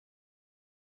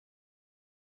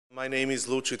My name is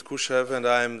Luchit Kushev, and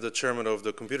I'm the chairman of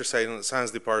the Computer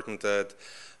Science Department at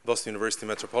Boston University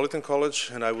Metropolitan College,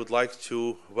 and I would like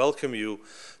to welcome you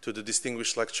to the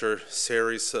Distinguished Lecture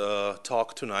Series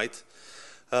talk tonight.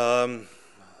 We're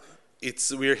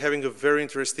having a very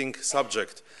interesting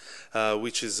subject,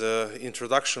 which is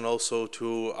introduction also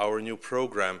to our new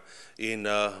program in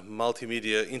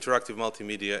multimedia, interactive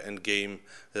multimedia and game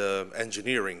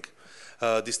engineering.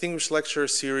 Distinguished Lecture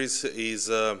Series is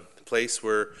place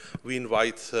where we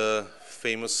invite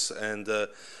famous and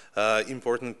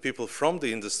important people from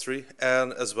the industry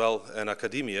and as well in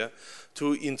academia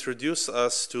to introduce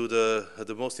us to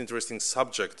the most interesting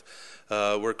subject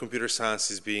where computer science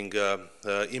is being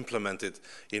implemented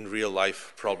in real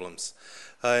life problems.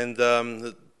 And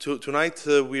tonight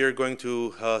we are going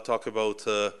to talk about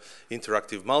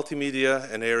interactive multimedia,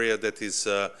 an area that is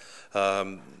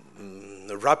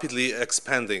rapidly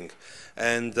expanding.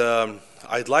 And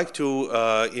I'd like to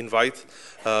invite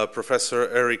Professor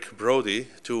Eric Brody,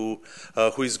 who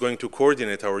is going to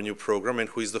coordinate our new program and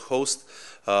who is the host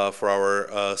for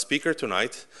our speaker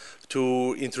tonight,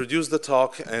 to introduce the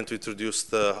talk and to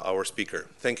introduce our speaker.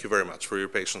 Thank you very much for your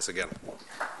patience again.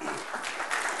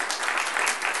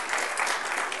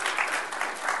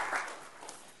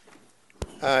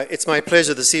 It's my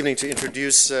pleasure this evening to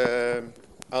introduce our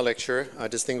lecturer, our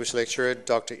distinguished lecturer,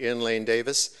 Dr. Ian Lane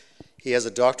Davis. He has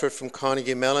a doctorate from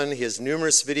Carnegie Mellon. He has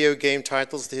numerous video game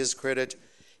titles to his credit.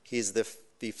 He's the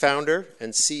founder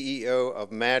and CEO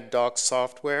of Mad Dog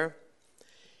Software.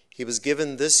 He was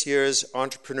given this year's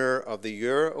Entrepreneur of the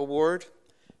Year Award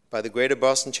by the Greater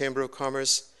Boston Chamber of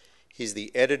Commerce. He's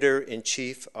the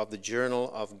editor-in-chief of the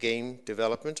Journal of Game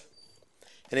Development.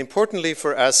 And importantly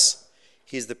for us,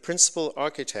 he's the principal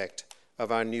architect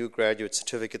of our new graduate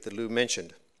certificate that Lou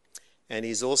mentioned. And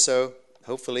he's also,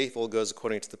 hopefully, if all goes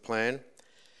according to the plan,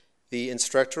 the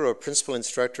instructor or principal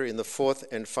instructor in the fourth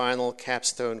and final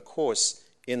capstone course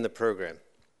in the program.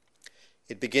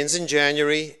 It begins in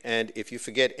January, and if you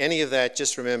forget any of that,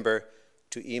 just remember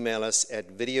to email us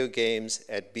at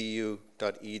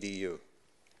videogames@bu.edu.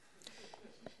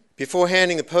 Before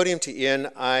handing the podium to Ian,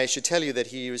 I should tell you that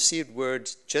he received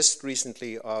word just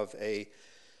recently of a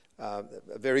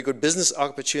very good business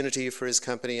opportunity for his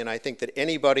company, and I think that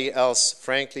anybody else,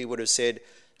 frankly, would have said,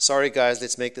 sorry guys,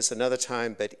 let's make this another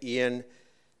time, but Ian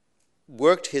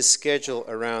worked his schedule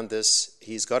around this.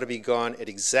 He's got to be gone at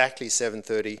exactly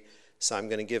 7:30, so I'm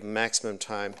going to give him maximum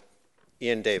time.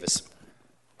 Ian Davis.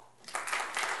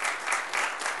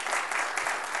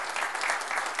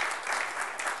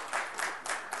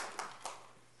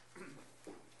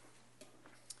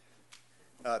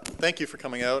 Thank you for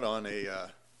coming out on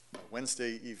a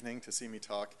Wednesday evening to see me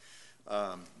talk.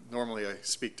 Normally I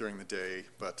speak during the day,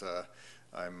 but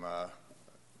I'm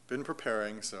been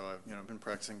preparing, so I've been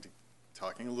practicing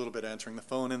talking a little bit, answering the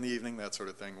phone in the evening, that sort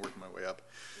of thing, working my way up.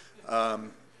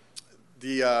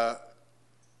 The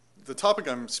topic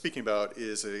I'm speaking about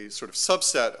is a sort of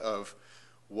subset of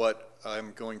what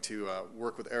I'm going to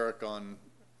work with Eric on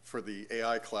for the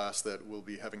AI class that we'll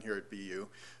be having here at BU.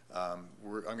 I'm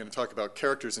going to talk about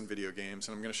characters in video games,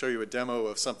 and I'm going to show you a demo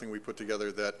of something we put together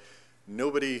that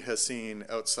nobody has seen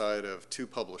outside of two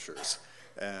publishers.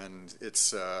 And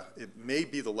it may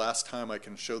be the last time I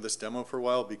can show this demo for a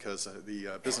while, because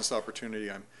the business opportunity,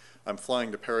 I'm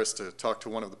flying to Paris to talk to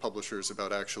one of the publishers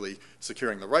about actually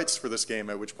securing the rights for this game,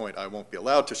 at which point I won't be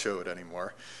allowed to show it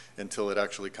anymore until it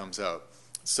actually comes out.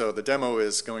 So the demo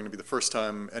is going to be the first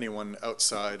time anyone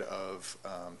outside of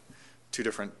two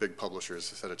different big publishers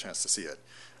has had a chance to see it.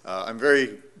 I'm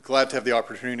very glad to have the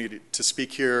opportunity to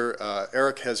speak here.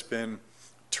 Eric has been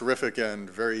terrific and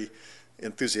very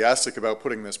enthusiastic about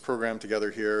putting this program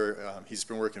together here. He's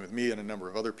been working with me and a number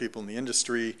of other people in the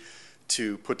industry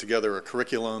to put together a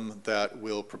curriculum that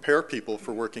will prepare people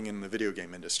for working in the video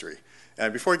game industry.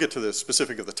 And before I get to the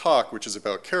specific of the talk, which is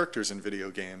about characters in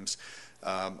video games,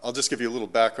 I'll just give you a little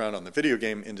background on the video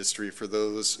game industry for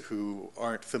those who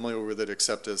aren't familiar with it,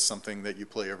 except as something that you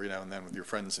play every now and then with your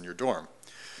friends in your dorm.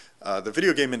 The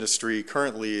video game industry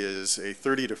currently is a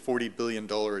 $30 to $40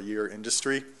 billion a year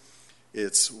industry.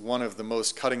 It's one of the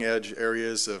most cutting-edge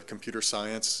areas of computer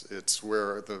science. It's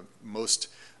where the most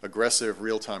aggressive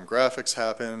real-time graphics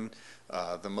happen,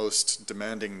 the most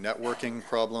demanding networking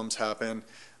problems happen.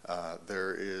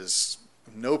 There is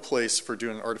no place for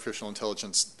doing artificial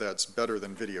intelligence that's better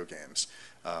than video games.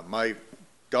 My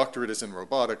doctorate is in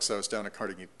robotics. I was down at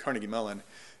Carnegie Mellon,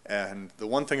 and the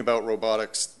one thing about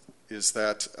robotics is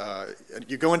that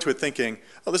you go into it thinking,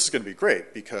 oh, this is going to be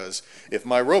great, because if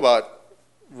my robot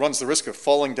runs the risk of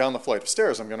falling down the flight of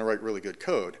stairs, I'm going to write really good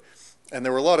code. And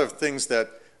there were a lot of things that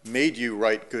made you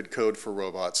write good code for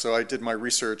robots. So I did my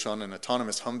research on an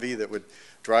autonomous Humvee that would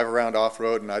drive around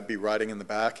off-road, and I'd be riding in the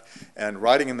back. And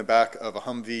riding in the back of a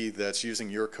Humvee that's using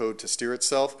your code to steer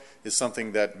itself is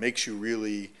something that makes you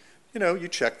really, you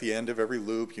check the end of every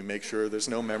loop, you make sure there's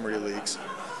no memory leaks.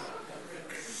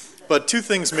 But two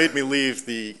things made me leave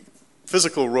the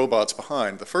physical robots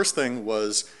behind. The first thing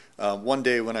was one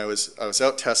day when I was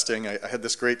out testing, I had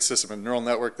this great system, a neural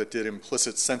network that did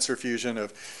implicit sensor fusion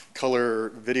of color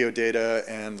video data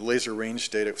and laser range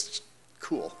data. It was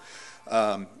cool.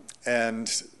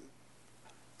 And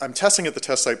I'm testing at the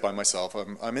test site by myself.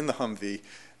 I'm in the Humvee,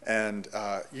 and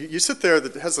you sit there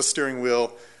that has the steering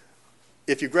wheel.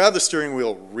 If you grab the steering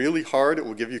wheel really hard, it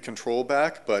will give you control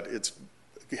back, but it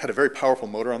had a very powerful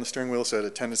motor on the steering wheel, so it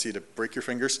had a tendency to break your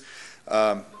fingers.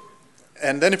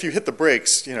 And then if you hit the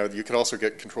brakes, you could also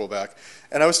get control back.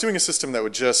 And I was doing a system that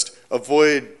would just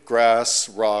avoid grass,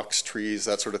 rocks, trees,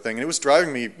 that sort of thing. And it was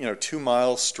driving me, 2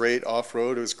 miles straight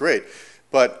off-road. It was great.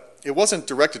 But it wasn't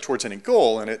directed towards any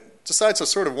goal, and it decides to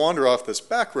sort of wander off this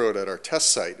back road at our test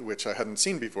site, which I hadn't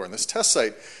seen before. And this test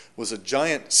site was a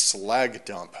giant slag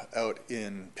dump out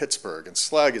in Pittsburgh. And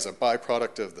slag is a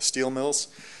byproduct of the steel mills.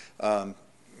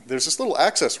 There's this little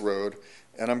access road,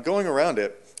 and I'm going around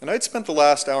it. And I'd spent the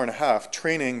last hour and a half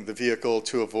training the vehicle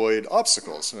to avoid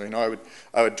obstacles. I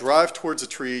would drive towards a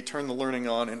tree, turn the learning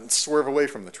on, and swerve away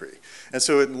from the tree. And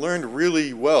so it learned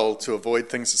really well to avoid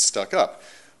things that stuck up.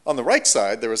 On the right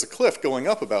side, there was a cliff going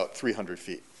up about 300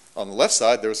 feet. On the left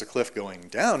side, there was a cliff going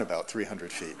down about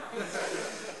 300 feet.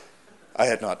 I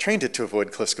had not trained it to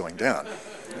avoid cliffs going down.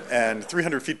 And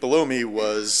 300 feet below me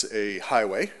was a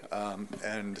highway,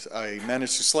 and I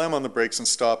managed to slam on the brakes and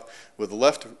stop with the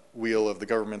left wheel of the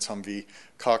government's Humvee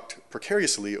cocked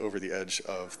precariously over the edge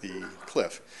of the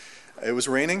cliff. It was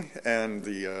raining, and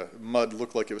the mud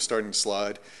looked like it was starting to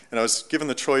slide, and I was given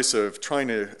the choice of trying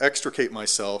to extricate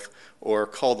myself or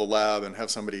call the lab and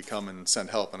have somebody come and send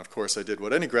help. And of course, I did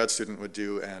what any grad student would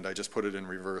do, and I just put it in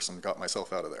reverse and got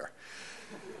myself out of there.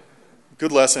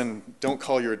 Good lesson, don't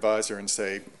call your advisor and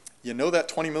say, that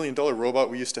 $20 million robot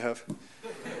we used to have?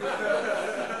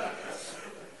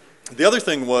 The other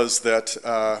thing was that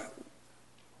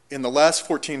in the last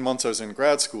 14 months I was in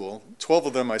grad school, 12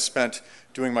 of them I spent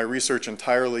doing my research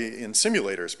entirely in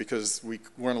simulators because we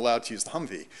weren't allowed to use the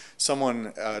Humvee.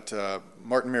 Someone at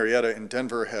Martin Marietta in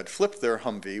Denver had flipped their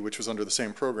Humvee, which was under the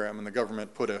same program, and the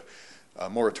government put a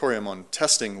moratorium on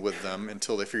testing with them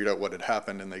until they figured out what had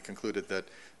happened, and they concluded that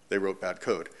they wrote bad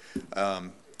code.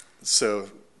 So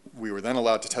we were then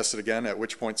allowed to test it again, at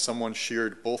which point someone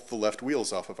sheared both the left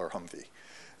wheels off of our Humvee.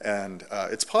 And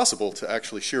it's possible to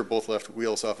actually shear both left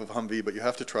wheels off of a Humvee, but you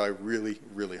have to try really,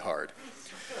 really hard.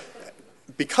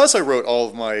 Because I wrote all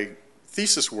of my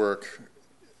thesis work,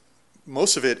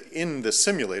 most of it in the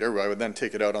simulator, where I would then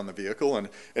take it out on the vehicle, and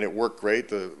it worked great.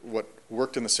 What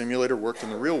worked in the simulator worked in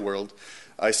the real world.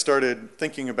 I started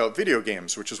thinking about video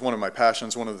games, which is one of my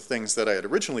passions, one of the things that I had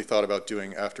originally thought about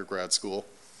doing after grad school.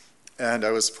 And I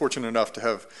was fortunate enough to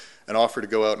have an offer to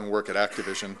go out and work at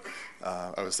Activision.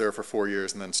 I was there for 4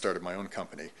 years and then started my own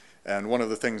company. And one of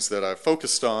the things that I've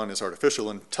focused on is artificial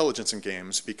intelligence in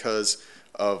games because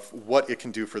of what it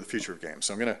can do for the future of games.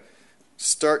 So I'm going to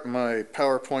start my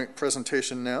PowerPoint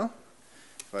presentation now.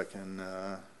 If I can...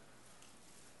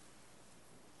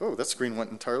 Oh, that screen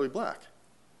went entirely black.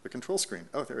 The control screen.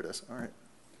 Oh, there it is. All right.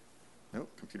 Nope,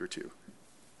 computer 2.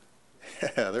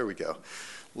 Yeah, there we go.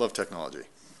 Love technology.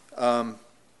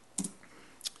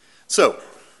 So,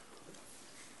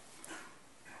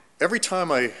 every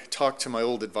time I talk to my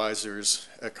old advisors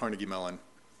at Carnegie Mellon,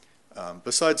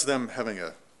 besides them having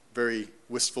a very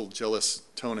wistful, jealous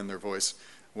tone in their voice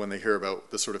when they hear about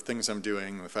the sort of things I'm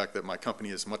doing, the fact that my company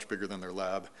is much bigger than their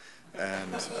lab,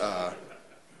 and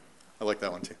I like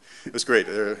that one too. It was great.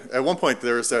 At one point,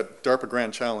 there was that DARPA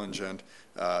Grand Challenge, and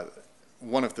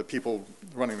one of the people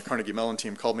running the Carnegie Mellon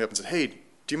team called me up and said, "Hey,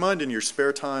 do you mind in your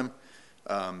spare time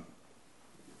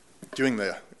doing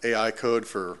the AI code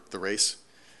for the race?"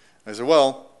 I said,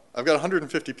 "Well, I've got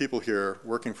 150 people here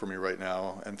working for me right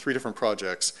now and 3 different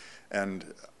projects,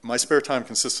 and my spare time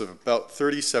consists of about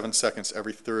 37 seconds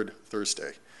every third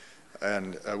Thursday."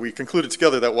 And we concluded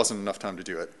together that wasn't enough time to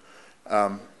do it.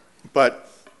 But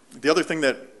the other thing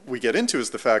that we get into is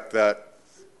the fact that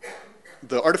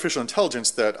the artificial intelligence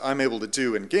that I'm able to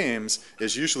do in games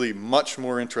is usually much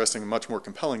more interesting and much more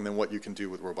compelling than what you can do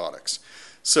with robotics.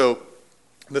 So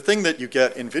the thing that you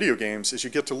get in video games is you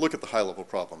get to look at the high-level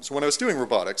problems. When I was doing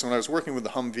robotics, when I was working with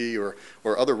the Humvee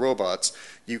or other robots,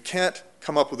 you can't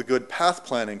come up with a good path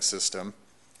planning system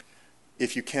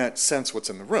if you can't sense what's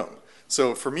in the room.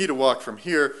 So for me to walk from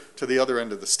here to the other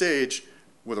end of the stage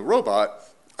with a robot,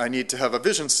 I need to have a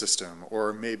vision system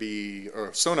or maybe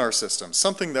a sonar system,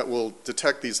 something that will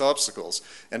detect these obstacles.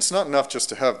 And it's not enough just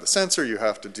to have the sensor. You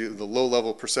have to do the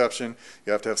low-level perception.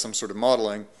 You have to have some sort of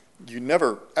modeling. You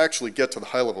never actually get to the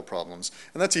high-level problems.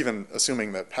 And that's even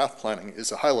assuming that path planning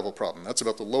is a high-level problem. That's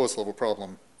about the lowest level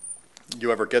problem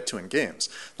you ever get to in games.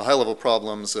 The high-level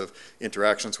problems of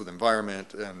interactions with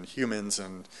environment and humans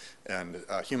and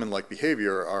human-like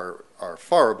behavior are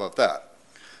far above that.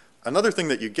 Another thing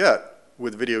that you get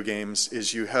with video games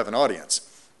is you have an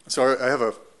audience. So I have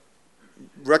a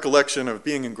recollection of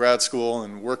being in grad school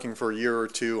and working for a year or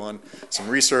two on some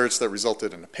research that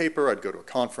resulted in a paper. I'd go to a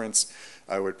conference.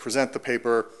 I would present the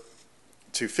paper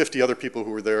to 50 other people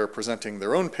who were there presenting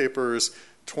their own papers,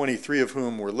 23 of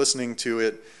whom were listening to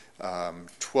it,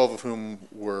 12 of whom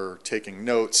were taking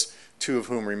notes, 2 of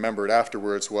whom remembered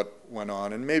afterwards what went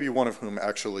on, and maybe 1 of whom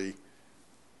actually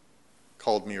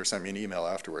called me or sent me an email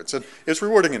afterwards. And it's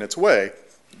rewarding in its way,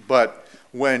 but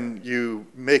when you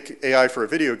make AI for a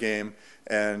video game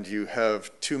and you have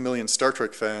 2 million Star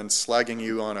Trek fans slagging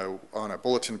you on a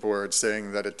bulletin board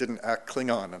saying that it didn't act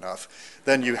Klingon enough,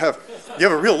 then you have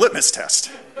a real litmus test.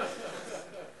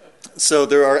 So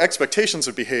there are expectations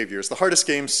of behaviors. The hardest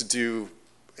games to do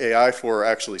AI for are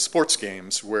actually sports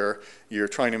games where you're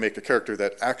trying to make a character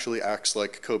that actually acts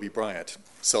like Kobe Bryant.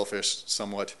 Selfish,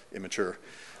 somewhat immature.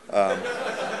 I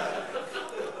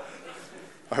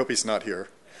hope he's not here.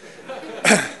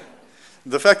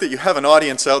 The fact that you have an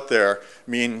audience out there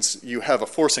means you have a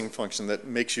forcing function that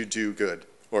makes you do good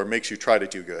or makes you try to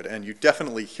do good, and you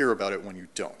definitely hear about it when you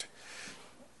don't.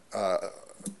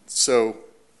 So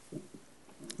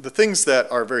the things that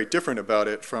are very different about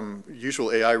it from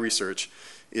usual AI research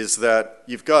is that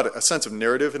you've got a sense of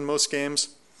narrative in most games.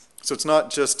 So it's not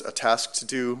just a task to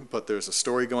do, but there's a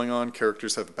story going on.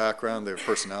 Characters have a background, they have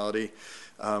personality.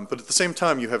 But at the same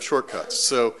time, you have shortcuts.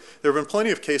 So there have been plenty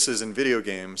of cases in video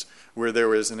games where there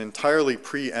was an entirely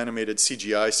pre-animated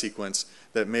CGI sequence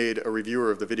that made a reviewer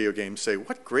of the video game say,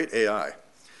 "What great AI,"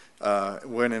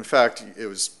 when in fact it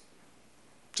was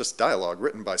just dialogue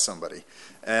written by somebody.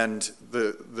 And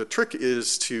the trick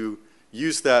is to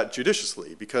use that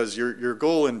judiciously, because your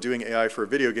goal in doing AI for a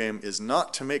video game is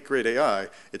not to make great AI,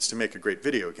 it's to make a great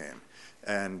video game.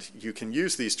 And you can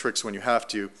use these tricks when you have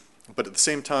to, but at the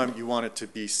same time you want it to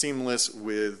be seamless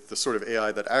with the sort of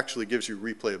AI that actually gives you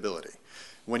replayability.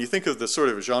 When you think of the sort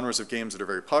of genres of games that are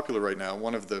very popular right now,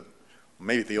 one of the,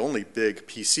 maybe the only big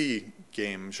PC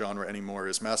game genre anymore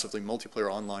is massively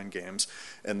multiplayer online games,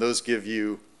 and those give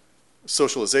you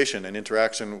socialization and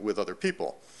interaction with other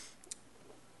people.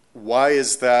 Why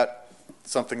is that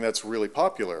something that's really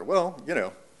popular? Well, you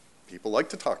know, people like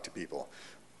to talk to people.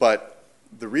 But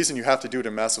the reason you have to do it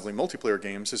in massively multiplayer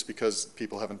games is because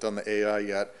people haven't done the AI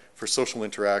yet for social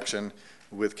interaction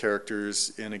with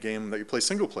characters in a game that you play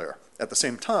single player. At the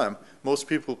same time, most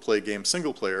people play games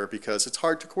single player because it's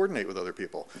hard to coordinate with other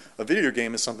people. A video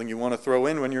game is something you want to throw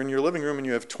in when you're in your living room and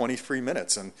you have 20 free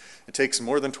minutes, and it takes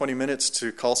more than 20 minutes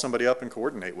to call somebody up and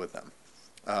coordinate with them.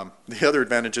 The other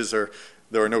advantages are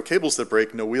there are no cables that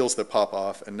break, no wheels that pop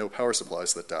off, and no power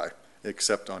supplies that die,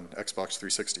 except on Xbox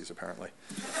 360s, apparently.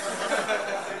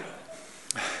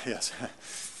 Yes.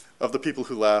 Of the people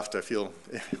who laughed, I feel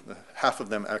half of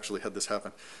them actually had this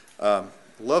happen.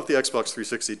 Love the Xbox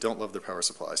 360, don't love their power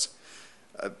supplies.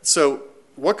 So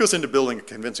what goes into building a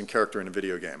convincing character in a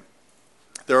video game?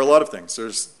 There are a lot of things.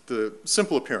 There's the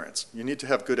simple appearance. You need to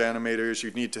have good animators.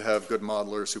 You need to have good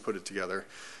modelers who put it together.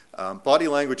 Body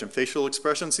language and facial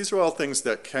expressions, these are all things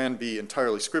that can be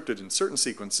entirely scripted in certain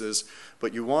sequences,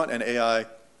 but you want an AI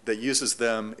that uses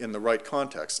them in the right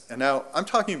context. And now I'm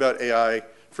talking about AI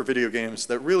for video games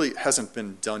that really hasn't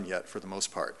been done yet for the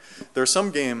most part. There are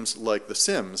some games like The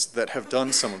Sims that have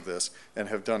done some of this and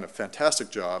have done a fantastic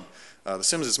job. The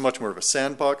Sims is much more of a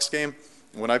sandbox game.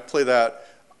 When I play that,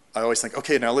 I always think,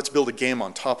 okay, now let's build a game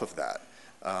on top of that.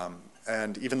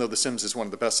 And even though The Sims is one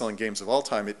of the best-selling games of all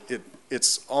time,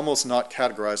 it's almost not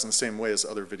categorized in the same way as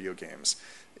other video games.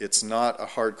 It's not a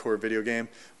hardcore video game,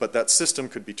 but that system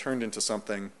could be turned into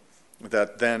something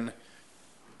that then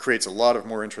creates a lot of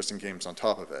more interesting games on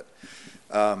top of it.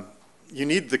 You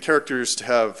need the characters to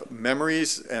have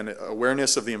memories and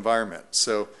awareness of the environment.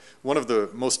 So one of the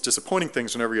most disappointing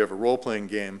things whenever you have a role-playing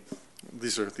game,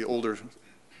 these are the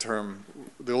old-time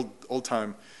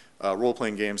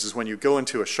role-playing games, is when you go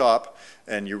into a shop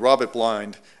and you rob it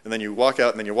blind, and then you walk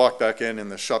out and then you walk back in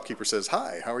and the shopkeeper says,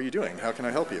 "Hi, how are you doing? How can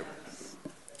I help you?"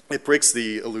 It breaks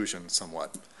the illusion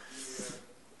somewhat.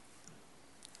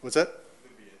 What's that?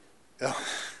 Oh.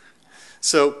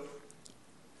 So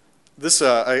this,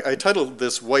 I titled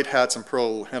this "White Hats and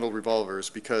Pearl-Handled Revolvers"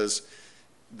 because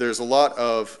there's a lot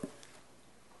of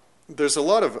there's a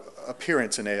lot of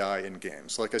appearance in AI in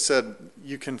games. Like I said,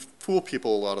 you can fool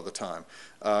people a lot of the time.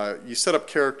 You set up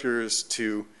characters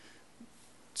to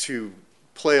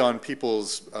play on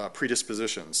people's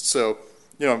predispositions. So,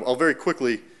 I'll very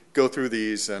quickly go through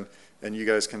these, and you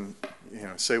guys can,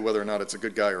 say whether or not it's a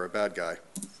good guy or a bad guy.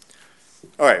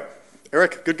 All right,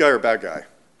 Eric, good guy or bad guy?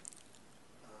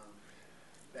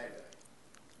 Bad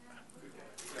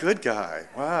guy. Good guy.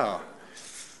 Wow.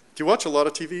 Do you watch a lot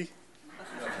of TV?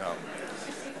 No.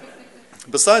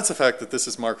 Besides the fact that this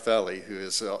is Mark Valley, who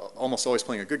is almost always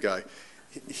playing a good guy,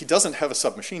 he doesn't have a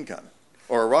submachine gun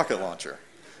or a rocket launcher.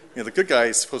 The good guy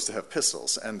is supposed to have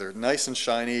pistols, and they're nice and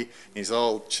shiny, and he's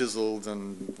all chiseled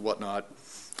and whatnot.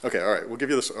 Okay, all right, we'll give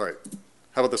you this. All right,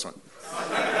 how about this one?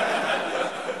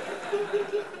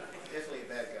 Definitely a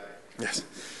bad guy. Yes.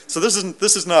 So this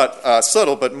is not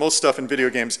subtle, but most stuff in video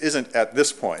games isn't at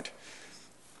this point.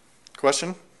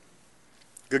 Question?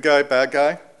 Good guy, bad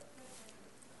guy?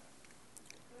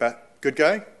 Good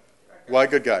guy? Why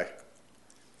good guy?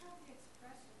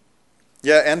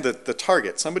 Yeah, and the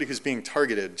target. Somebody who's being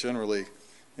targeted generally,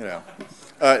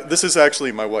 This is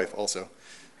actually my wife also.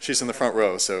 She's in the front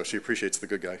row, so she appreciates the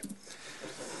good guy.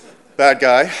 Bad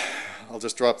guy. I'll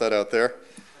just drop that out there.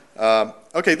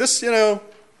 Okay, this,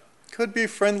 could be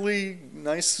friendly,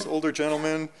 nice older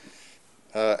gentleman.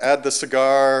 Add the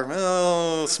cigar.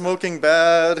 Oh, smoking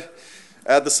bad.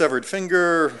 Add the severed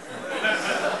finger.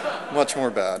 Much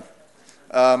more bad.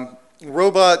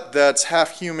 Robot that's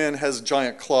half human, has a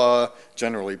giant claw,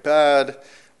 generally bad.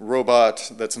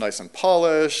 Robot that's nice and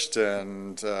polished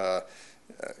and,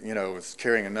 is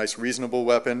carrying a nice, reasonable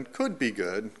weapon, could be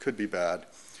good, could be bad.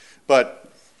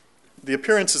 But the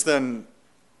appearance then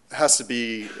has to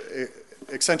be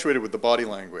accentuated with the body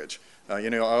language. I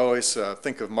always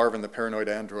think of Marvin the Paranoid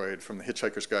Android from the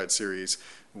Hitchhiker's Guide series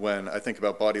when I think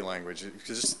about body language.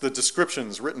 Just the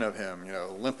descriptions written of him,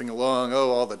 limping along,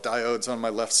 oh, all the diodes on my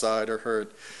left side are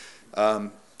hurt.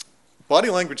 Body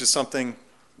language is something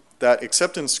that,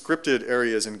 except in scripted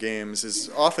areas in games, is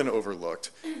often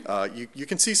overlooked. You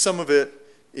can see some of it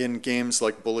in games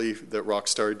like Bully that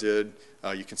Rockstar did.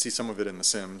 You can see some of it in The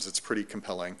Sims. It's pretty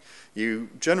compelling. You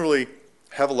generally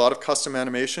have a lot of custom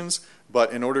animations,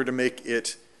 but in order to make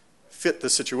it fit the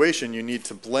situation, you need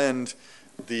to blend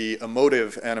the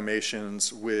emotive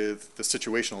animations with the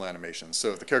situational animations.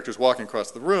 So if the character's walking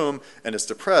across the room and it's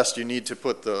depressed, you need to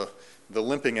put the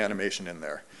limping animation in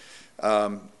there.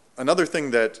 Another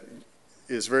thing that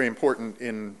is very important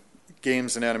in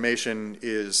games and animation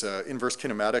is inverse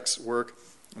kinematics work.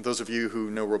 And those of you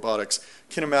who know robotics,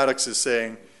 kinematics is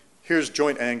saying, here's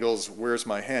joint angles, where's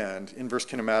my hand? Inverse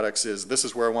kinematics is, this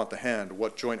is where I want the hand,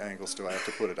 what joint angles do I have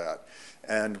to put it at?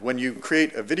 And when you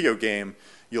create a video game,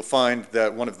 you'll find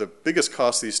that one of the biggest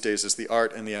costs these days is the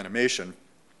art and the animation.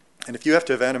 And if you have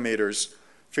to have animators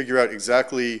figure out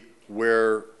exactly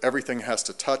where everything has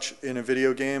to touch in a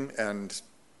video game and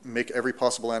make every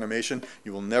possible animation,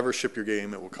 you will never ship your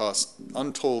game. It will cost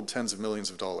untold tens of millions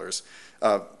of dollars.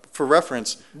 For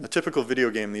reference, a typical video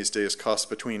game these days costs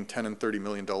between $10 and $30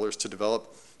 million to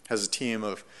develop, has a team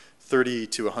of 30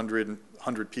 to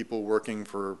 100 people working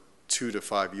for 2 to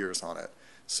 5 years on it.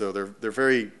 So they're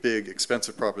very big,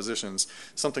 expensive propositions.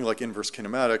 Something like inverse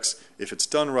kinematics, if it's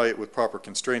done right with proper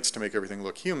constraints to make everything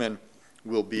look human,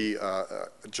 will be a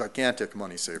gigantic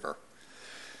money saver.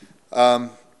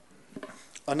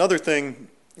 Another thing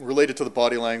related to the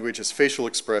body language is facial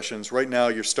expressions. Right now,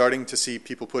 you're starting to see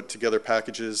people put together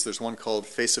packages. There's one called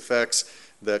Face Effects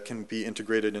that can be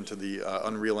integrated into the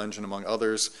Unreal Engine, among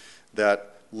others,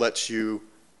 that lets you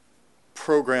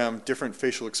program different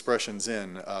facial expressions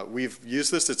in. We've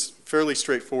used this. It's fairly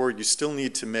straightforward. You still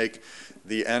need to make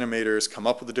the animators come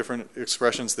up with the different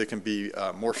expressions. They can be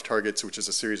morph targets, which is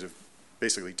a series of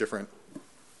basically different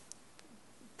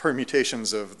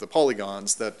permutations of the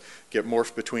polygons that get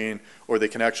morphed between, or they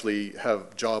can actually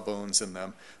have jawbones in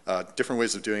them. Different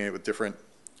ways of doing it with different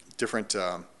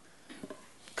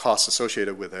costs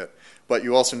associated with it. But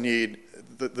you also need,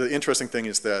 the interesting thing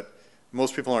is that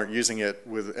most people aren't using it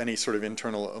with any sort of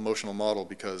internal emotional model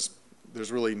because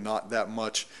there's really not that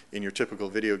much in your typical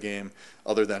video game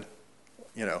other than,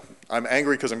 I'm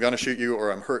angry because I'm going to shoot you,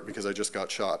 or I'm hurt because I just got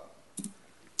shot.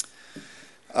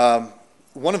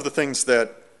 One of the things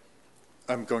that,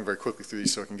 I'm going very quickly through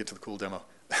these so I can get to the cool demo.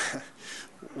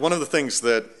 One of the things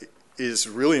that is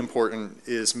really important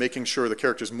is making sure the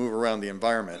characters move around the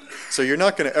environment. So you're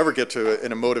not going to ever get to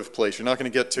an emotive place. You're not going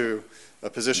to get to a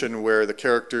position where the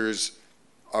characters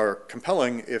are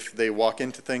compelling if they walk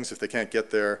into things, if they can't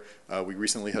get there. We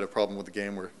recently had a problem with the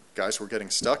game where guys were getting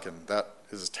stuck, and that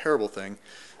is a terrible thing.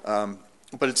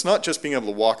 But it's not just being able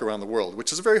to walk around the world,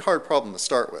 which is a very hard problem to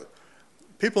start with.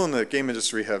 people in the game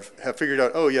industry have figured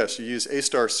out, oh yes, you use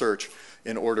A-star search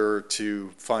in order to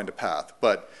find a path.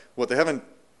 But what they haven't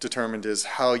determined is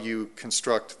how you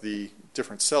construct the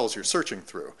different cells you're searching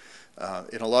through.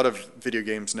 In a lot of video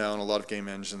games now, and a lot of game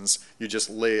engines, you just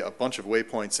lay a bunch of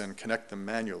waypoints and connect them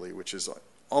manually, which is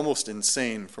almost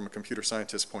insane from a computer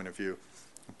scientist's point of view.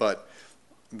 But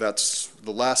that's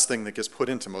the last thing that gets put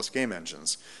into most game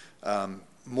engines.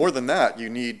 More than that, you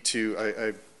need to,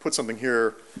 I put something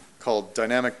here called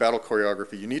dynamic battle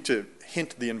choreography. You need to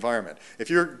hint the environment.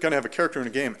 If you're going to have a character in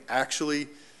a game actually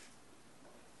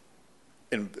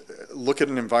look at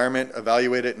an environment,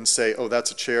 evaluate it, and say, oh, that's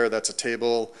a chair, that's a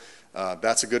table,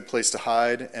 that's a good place to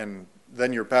hide, and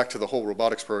then you're back to the whole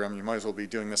robotics program. You might as well be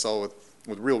doing this all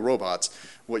with real robots.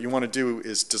 What you want to do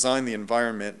is design the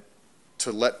environment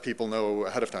to let people know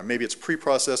ahead of time. Maybe it's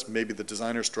pre-processed, maybe the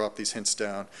designers drop these hints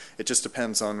down. It just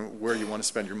depends on where you want to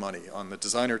spend your money, on the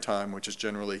designer time, which is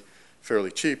generally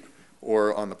fairly cheap,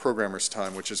 or on the programmer's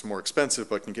time, which is more expensive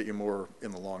but can get you more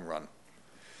in the long run.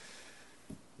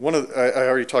 I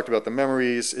already talked about the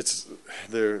memories. It's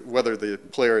whether the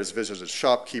player is visited a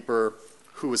shopkeeper,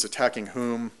 who is attacking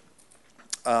whom.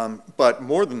 But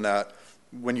more than that,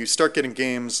 when you start getting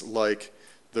games like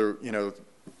the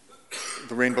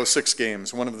Rainbow Six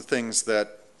games, one of the things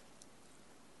that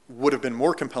would have been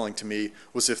more compelling to me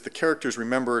was if the characters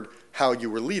remembered how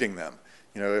you were leading them.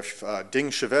 If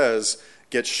Ding Chavez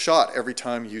gets shot every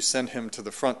time you send him to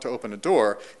the front to open a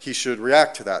door, he should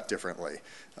react to that differently.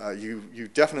 You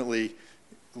definitely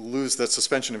lose that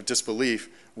suspension of disbelief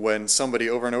when somebody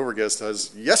over and over again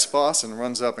says, yes, boss, and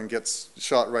runs up and gets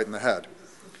shot right in the head.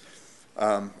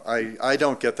 I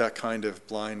don't get that kind of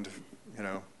blind,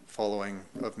 following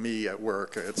of me at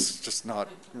work. It's just not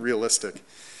realistic.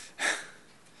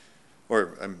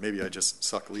 Or maybe I just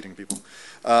suck leading people.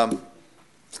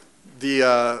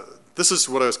 This is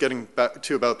what I was getting back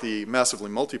to about the massively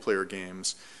multiplayer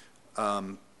games.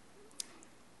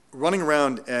 Running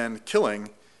around and killing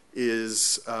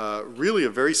is really a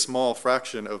very small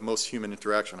fraction of most human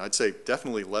interaction. I'd say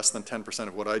definitely less than 10%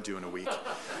 of what I do in a week.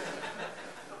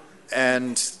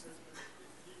 And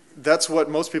that's what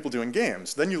most people do in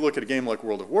games. Then you look at a game like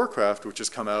World of Warcraft, which has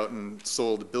come out and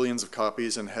sold billions of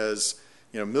copies and has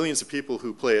millions of people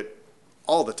who play it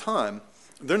all the time.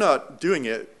 They're not doing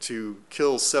it to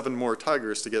kill 7 more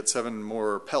tigers to get 7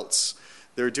 more pelts.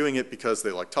 They're doing it because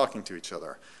they like talking to each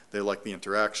other. They like the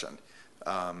interaction.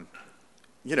 To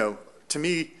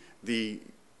me,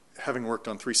 having worked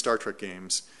on 3 Star Trek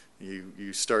games,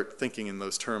 you start thinking in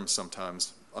those terms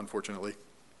sometimes, unfortunately.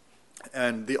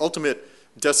 And the ultimate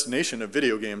destination of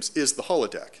video games is the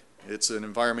holodeck. It's an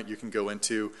environment you can go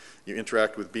into, you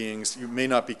interact with beings. You may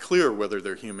not be clear whether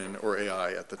they're human or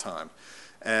AI at the time.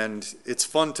 And it's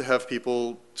fun to have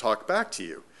people talk back to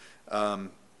you.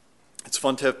 It's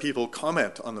fun to have people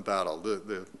comment on the battle.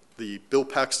 The Bill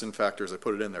Paxton factors, I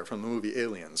put it in there, from the movie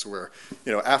Aliens, where,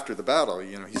 after the battle,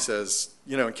 he says,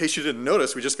 in case you didn't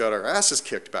notice, we just got our asses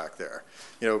kicked back there.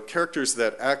 Characters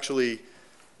that actually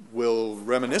will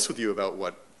reminisce with you about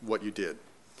what you did.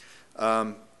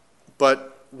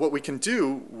 But what we can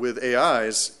do with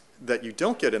AIs that you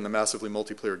don't get in the massively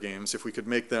multiplayer games, if we could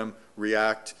make them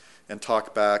react and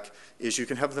talk back, is you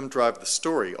can have them drive the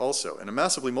story also. In a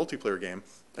massively multiplayer game,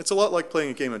 it's a lot like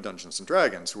playing a game of Dungeons &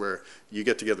 Dragons, where you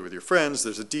get together with your friends,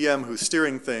 there's a DM who's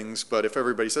steering things, but if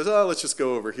everybody says, oh, let's just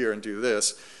go over here and do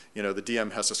this, the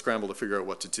DM has to scramble to figure out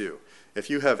what to do. If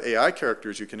you have AI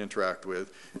characters you can interact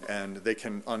with, and they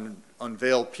can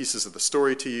unveil pieces of the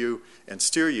story to you and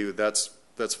steer you, that's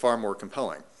far more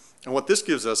compelling. And what this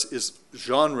gives us is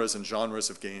genres and genres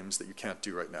of games that you can't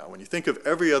do right now. When you think of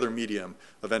every other medium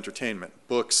of entertainment,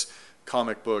 books,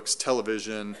 comic books,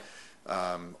 television,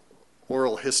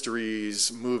 oral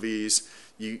histories, movies,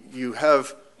 you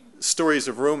have stories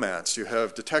of romance, you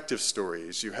have detective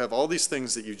stories, you have all these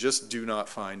things that you just do not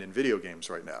find in video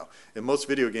games right now. In most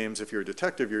video games, if you're a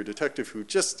detective who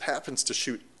just happens to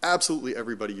shoot absolutely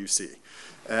everybody you see.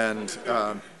 And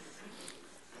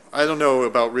I don't know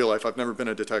about real life, I've never been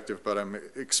a detective, but I'm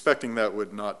expecting that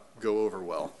would not go over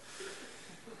well.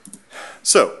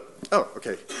 So,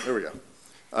 okay, there we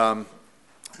go.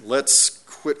 Let's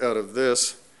quit out of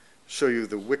this, show you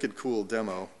the wicked cool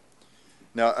demo.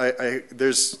 Now,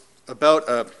 there's about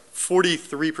a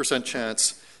 43%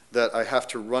 chance that I have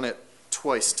to run it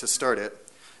twice to start it.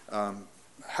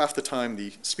 Half the time,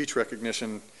 the speech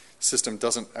recognition system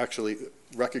doesn't actually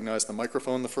recognize the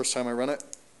microphone the first time I run it.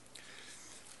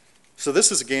 So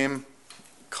this is a game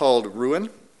called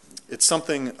Ruin. It's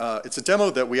a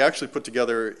demo that we actually put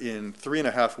together in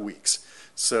 3.5 weeks.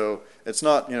 So it's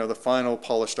not, the final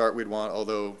polished art we'd want,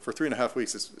 although for 3.5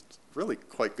 weeks, really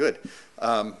quite good.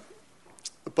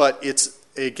 But it's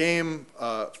a game,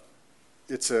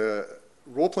 it's a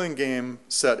role-playing game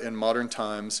set in modern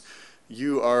times.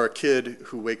 You are a kid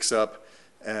who wakes up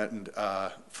and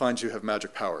finds you have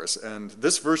magic powers. And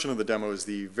this version of the demo is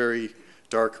the very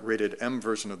dark rated M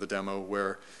version of the demo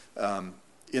where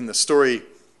in the story,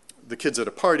 the kid's at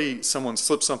a party, someone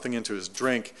slips something into his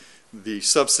drink. The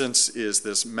substance is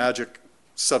this magic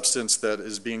substance that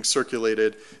is being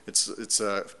circulated. It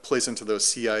plays into those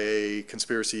CIA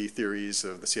conspiracy theories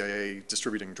of the CIA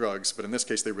distributing drugs, but in this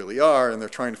case they really are, and they're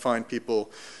trying to find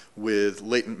people with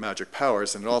latent magic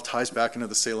powers, and it all ties back into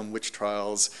the Salem witch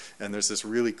trials, and there's this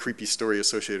really creepy story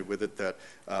associated with it that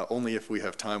only if we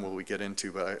have time will we get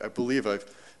into, but I believe I've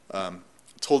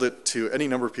told it to any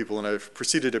number of people, and I've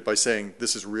preceded it by saying,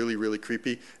 this is really, really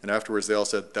creepy, and afterwards they all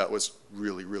said, that was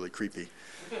really, really creepy.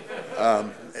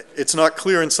 It's not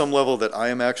clear in some level that I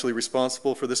am actually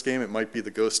responsible for this game. It might be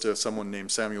the ghost of someone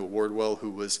named Samuel Wardwell,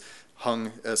 who was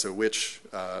hung as a witch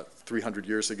 300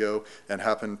 years ago and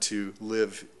happened to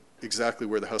live exactly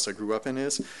where the house I grew up in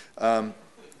is.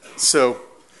 So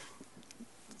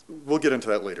we'll get into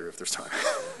that later if there's time,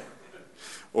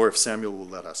 or if Samuel will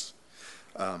let us.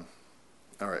 All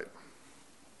right.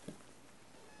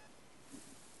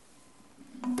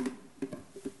 I'm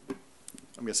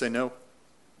going to say no.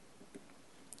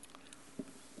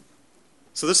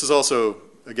 So this is also,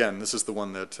 again, this is the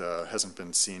one that hasn't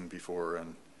been seen before,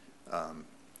 and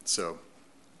so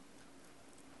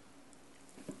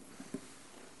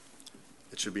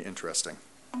it should be interesting.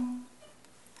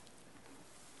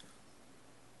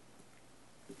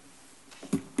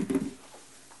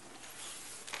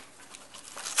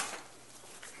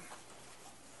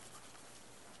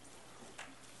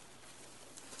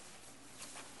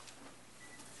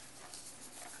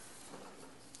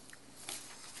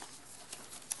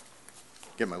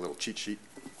 Get my little cheat sheet.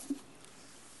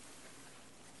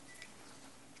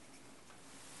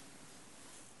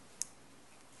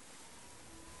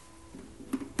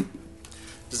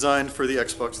 Designed for the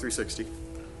Xbox 360.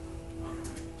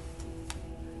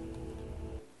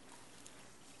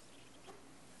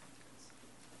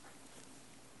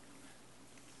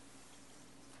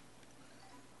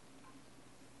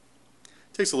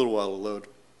 Takes a little while to load.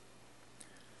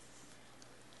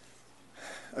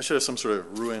 I should have some sort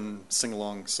of ruin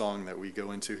sing-along song that we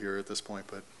go into here at this point,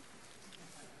 but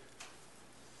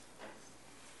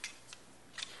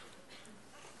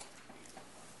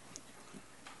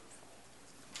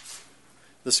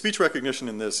the speech recognition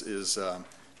in this is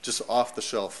just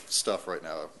off-the-shelf stuff right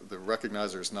now. The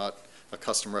recognizer is not a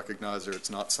custom recognizer. It's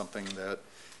not something that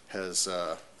has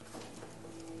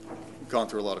gone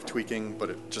through a lot of tweaking, but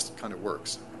it just kind of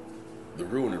works. The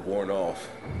ruin had worn off.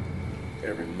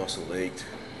 Every muscle ached.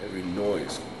 Every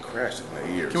noise crashed in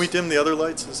my ears. Can we dim the other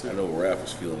lights? I know Raph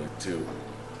was feeling it too.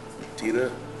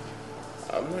 Tita,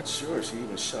 I'm not sure she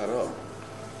even shot up,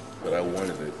 but I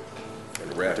wanted it.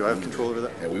 And Raph, do I have control over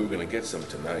that? And we were going to get some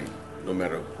tonight, no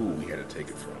matter who we had to take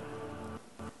it from.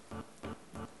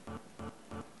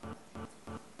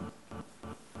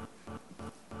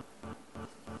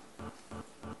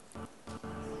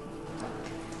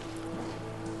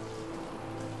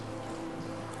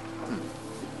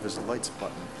 There's a lights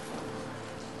button.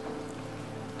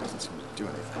 Doesn't seem to do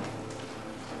anything.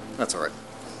 That's all right.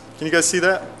 Can you guys see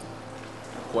that?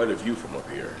 Quite a view from up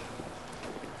here.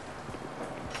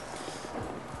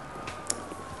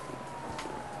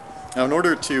 Now, in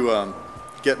order to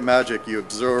get magic, you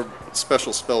absorb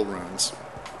special spell runes.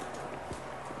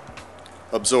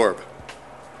 Absorb.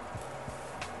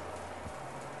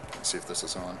 Let's see if this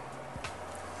is on.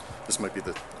 This might be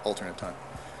the alternate time.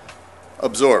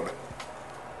 Absorb.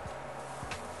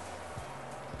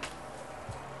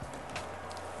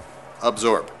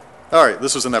 Absorb. All right,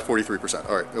 this was in that 43%.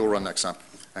 All right, it will run next time.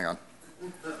 Hang on.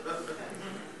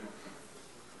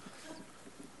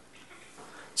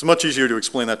 It's much easier to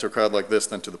explain that to a crowd like this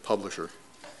than to the publisher.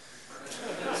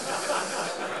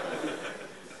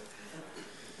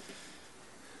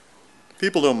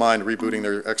 People don't mind rebooting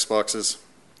their Xboxes.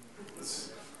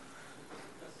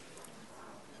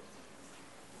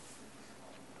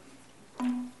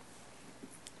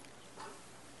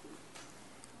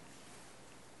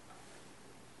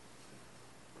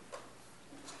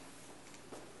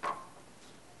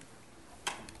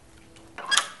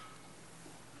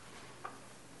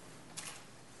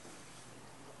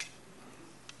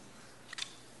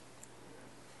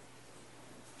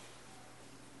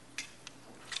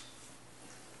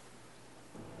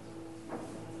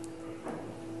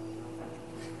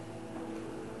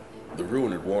 The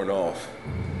ruin had worn off.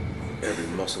 Every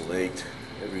muscle ached.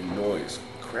 Every noise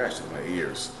crashed in my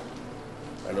ears.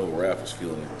 I know Raph was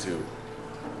feeling it too.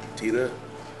 Tita,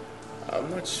 I'm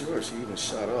not sure she even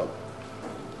shot up,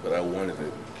 but I wanted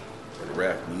it, and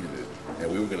Raph needed it,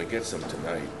 and we were gonna get some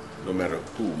tonight, no matter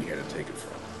who we had to take it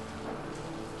from.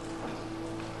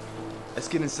 Let's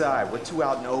get inside. We're too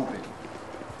out in the open.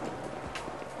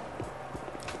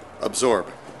 Absorb.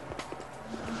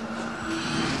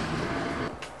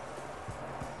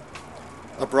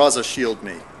 Abraza, shield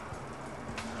me.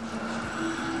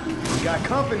 We got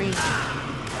company.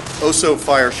 Oso,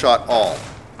 fire shot all.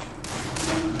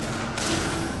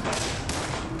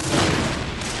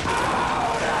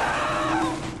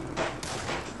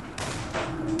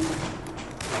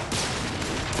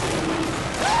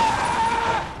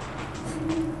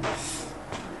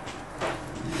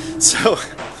 So,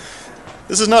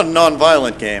 this is not a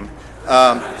non-violent game.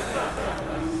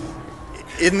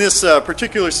 In this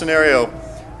particular scenario,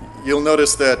 you'll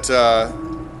notice that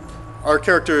our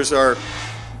characters are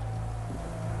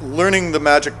learning the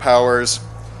magic powers.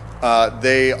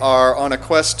 They are on a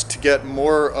quest to get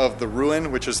more of the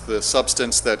ruin, which is the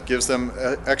substance that gives them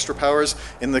extra powers.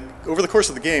 Over the course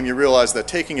of the game, you realize that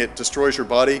taking it destroys your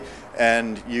body,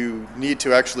 and you need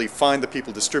to actually find the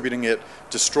people distributing it,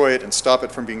 destroy it, and stop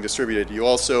it from being distributed. You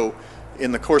also,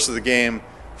 in the course of the game,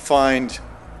 find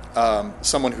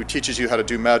someone who teaches you how to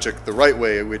do magic the right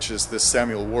way, which is this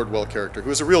Samuel Wardwell character, who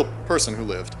is a real person who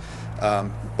lived.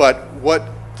 But what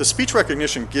the speech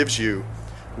recognition gives you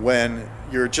when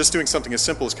you're just doing something as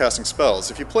simple as casting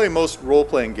spells, if you play most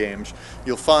role-playing games,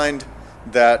 you'll find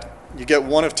that you get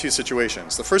one of two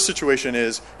situations. The first situation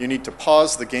is you need to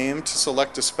pause the game to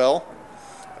select a spell.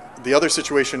 The other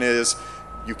situation is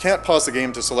you can't pause the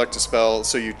game to select a spell,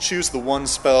 so you choose the one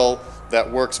spell that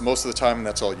works most of the time, and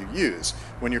that's all you use.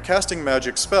 When you're casting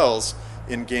magic spells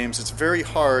in games, it's very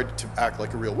hard to act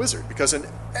like a real wizard, because in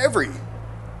every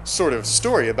sort of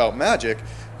story about magic,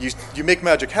 you make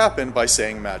magic happen by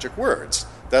saying magic words.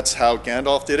 That's how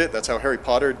Gandalf did it, that's how Harry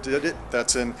Potter did it,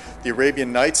 that's in the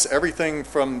Arabian Nights, everything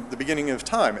from the beginning of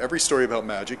time. Every story about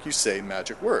magic, you say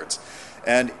magic words.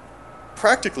 And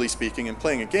practically speaking, in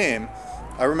playing a game,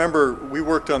 I remember we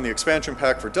worked on the expansion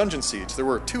pack for Dungeon Siege. There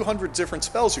were 200 different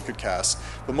spells you could cast,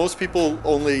 but most people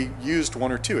only used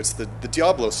one or two. It's the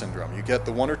Diablo syndrome. You get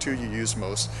the one or two you use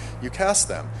most, you cast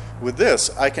them. With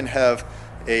this, I can have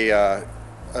a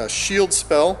shield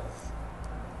spell.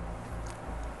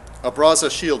 Abraza,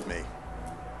 shield me.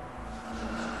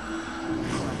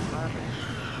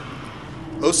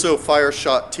 Oso, fire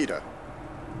shot Tita.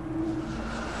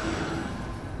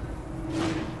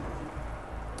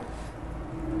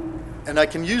 And I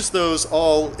can use those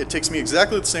all. It takes me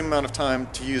exactly the same amount of time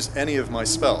to use any of my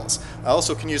spells. I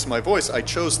also can use my voice. I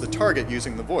chose the target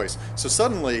using the voice. So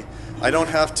suddenly, I don't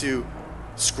have to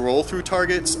scroll through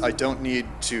targets. I don't need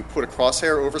to put a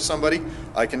crosshair over somebody.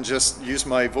 I can just use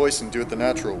my voice and do it the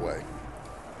natural way.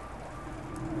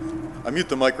 I mute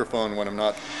the microphone when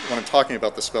I'm talking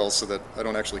about the spells so that I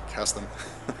don't actually cast them.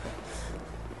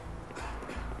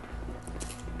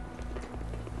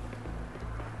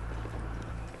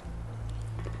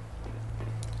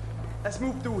 Let's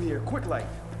move through here, quick like.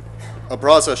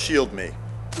 Abraza, shield me.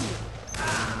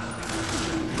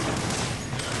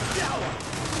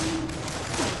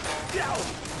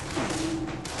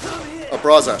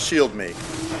 Abraza, shield me.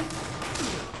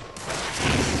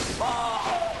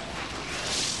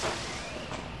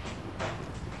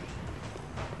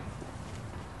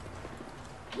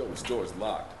 Yo, this door is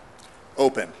locked.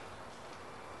 Open.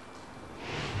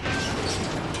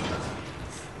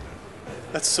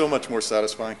 That's so much more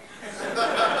satisfying.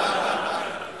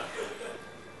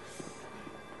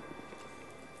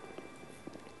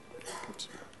 Oops.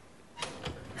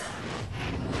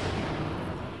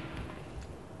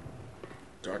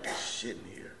 Dark as shit in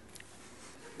here.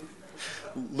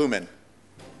 Lumen.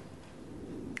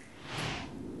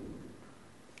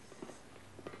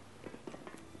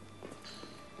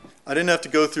 I didn't have to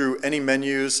go through any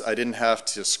menus. I didn't have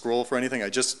to scroll for anything. I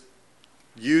just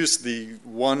used the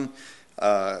one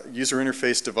user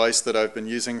interface device that I've been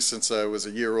using since I was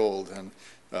a year old, and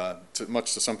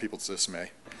much to some people's dismay.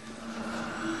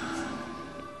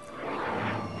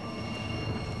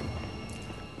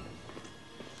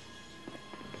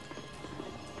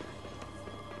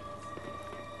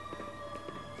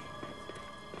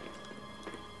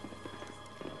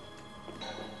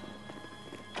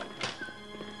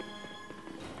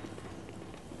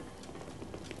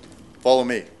 Follow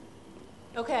me.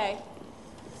 Okay.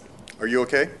 Are you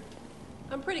okay?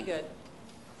 I'm pretty good.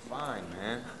 Fine,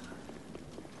 man.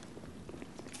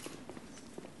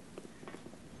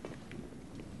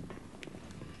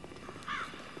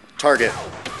 Target.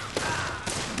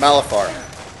 Malafar.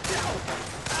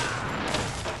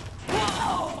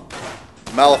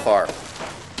 Malafar.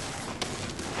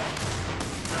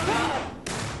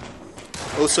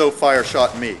 Oso fire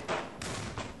shot me.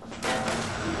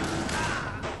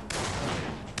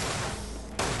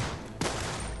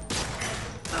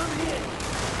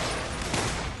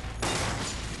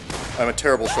 I'm a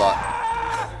terrible shot.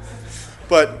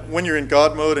 But when you're in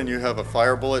God mode and you have a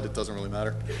fire bullet, it doesn't really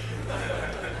matter.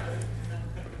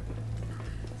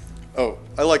 Oh,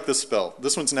 I like this spell.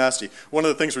 This one's nasty. One of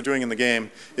the things we're doing in the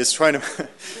game is trying to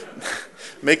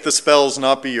make the spells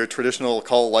not be your traditional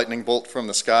call lightning bolt from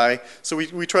the sky. So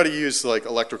we try to use like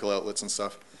electrical outlets and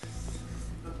stuff.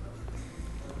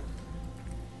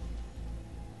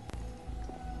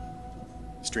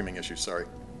 Streaming issue, sorry.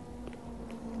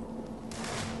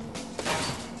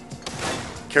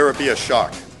 Caribbean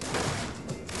shock.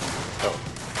 Oh,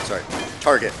 sorry.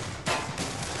 Target.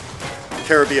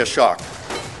 Caribbean shock.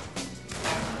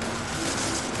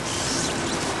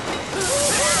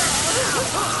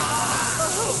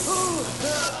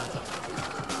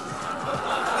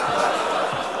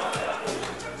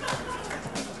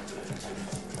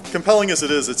 Compelling as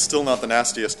it is, it's still not the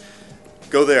nastiest.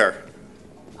 Go there.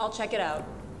 I'll check it out.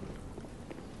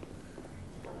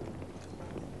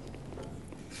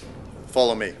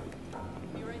 Follow me.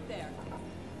 Be right there.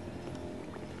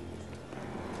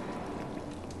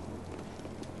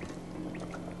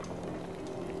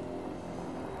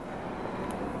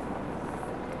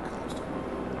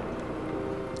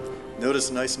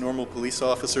 Notice nice normal police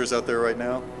officers out there right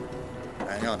now?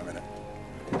 Hang on a minute.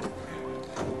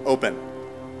 Open.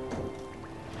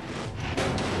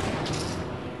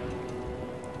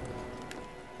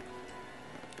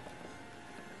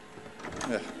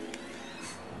 Yeah.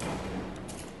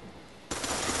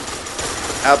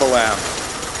 Abalam.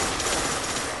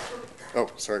 Oh,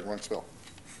 sorry, wrong spell.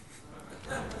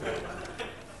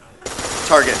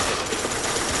 Target.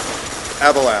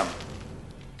 Abalam.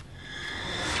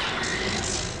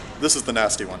 This is the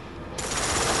nasty one.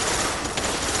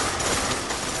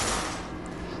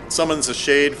 Summons a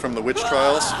shade from the witch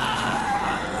trials.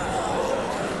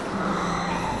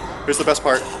 Here's the best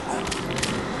part.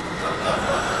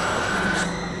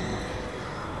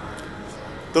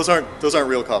 Those aren't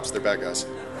real cops, they're bad guys.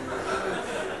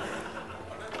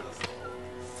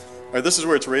 Alright, this is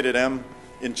where it's rated M.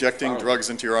 Injecting drugs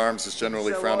into your arms is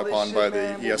generally frowned upon by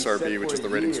the ESRB, which is the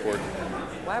ratings board.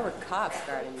 Why were cops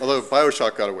guarding me? Although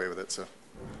Bioshock got away with it, so.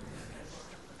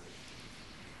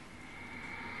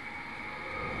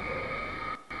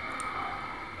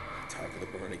 Time for the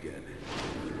burn again.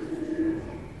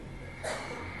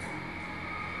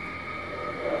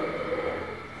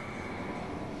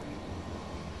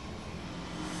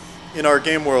 In our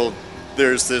game world,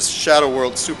 there's this shadow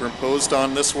world superimposed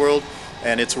on this world,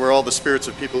 and it's where all the spirits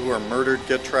of people who are murdered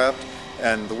get trapped,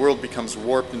 and the world becomes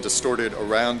warped and distorted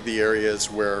around the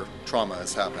areas where trauma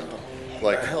has happened.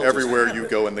 Like everywhere you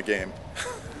go in the game.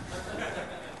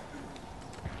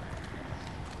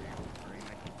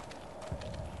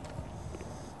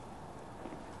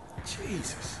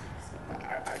 Jesus.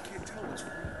 I can't tell what's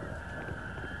wrong.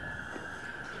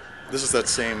 This is that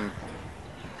same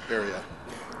area.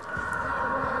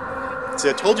 See,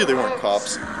 I told you they weren't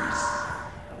cops.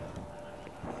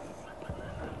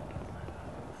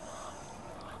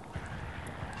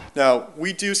 Now,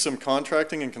 we do some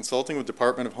contracting and consulting with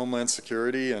Department of Homeland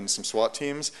Security and some SWAT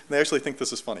teams, and they actually think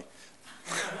this is funny.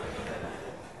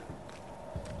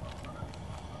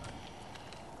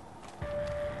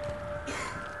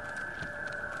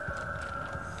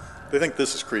 They think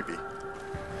this is creepy.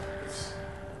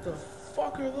 The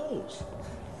fuck are those?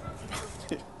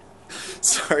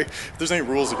 Sorry, if there's any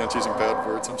rules against using bad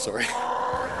words, I'm sorry.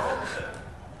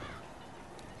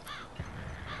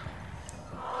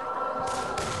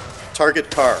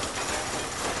 Target car.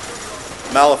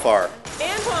 Malafar.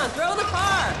 Antoine, throw the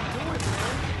car!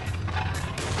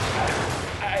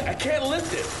 I can't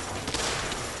lift it.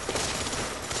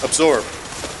 Absorb.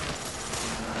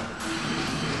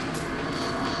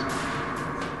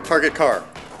 Target car.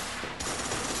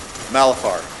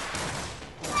 Malafar.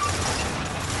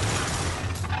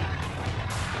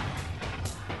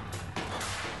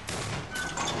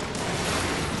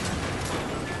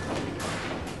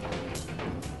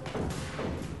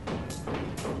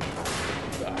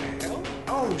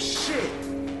 Oh, shit!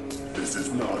 This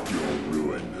is not your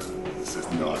ruin. This is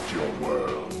not your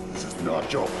world. This is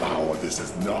not your power. This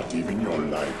is not even your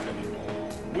life anymore.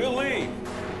 We'll leave.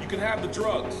 You can have the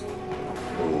drugs.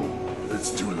 Oh, it's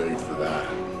too late for that.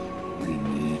 We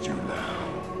need you now.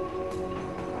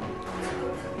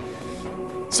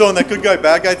 So in that good guy,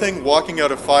 bad guy thing, walking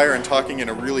out of fire and talking in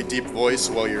a really deep voice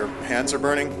while your hands are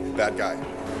burning, bad guy.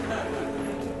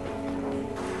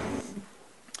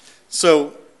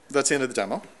 So that's the end of the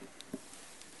demo.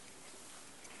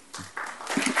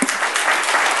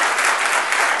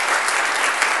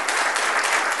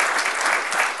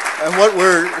 And what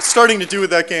we're starting to do with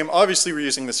that game, obviously we're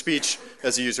using the speech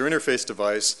as a user interface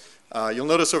device. You'll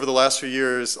notice over the last few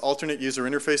years, alternate user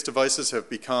interface devices have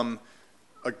become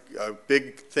a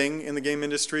big thing in the game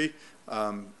industry.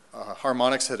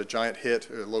 Harmonix had a giant hit,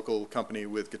 a local company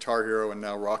with Guitar Hero and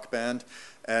now Rock Band.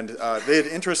 And they had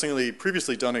interestingly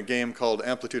previously done a game called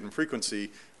Amplitude and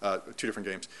Frequency, two different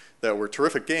games, that were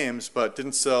terrific games, but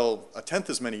didn't sell a tenth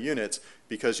as many units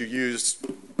because you used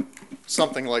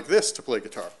something like this to play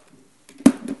guitar.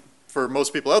 For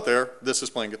most people out there, this is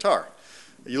playing guitar.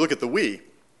 You look at the Wii.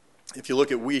 If you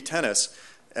look at Wii Tennis,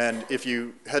 and if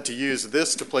you had to use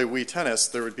this to play Wii Tennis,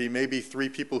 there would be maybe 3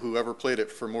 people who ever played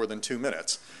it for more than 2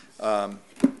 minutes. And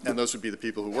those would be the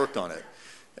people who worked on it.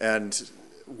 And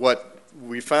what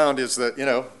we found is that, you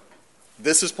know,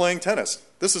 this is playing tennis.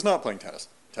 This is not playing tennis.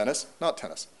 Tennis, not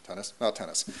tennis. Tennis, not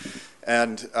tennis.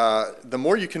 And the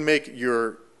more you can make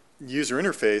your user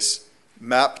interface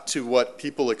map to what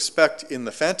people expect in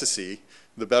the fantasy,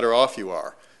 the better off you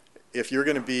are. If you're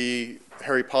going to be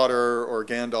Harry Potter or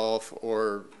Gandalf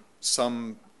or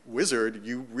some wizard,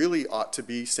 you really ought to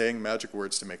be saying magic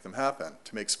words to make them happen,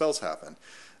 to make spells happen.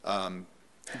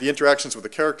 The interactions with the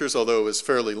characters, although it was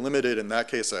fairly limited in that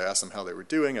case, I asked them how they were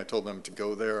doing. I told them to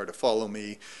go there or to follow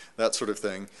me, that sort of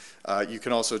thing. You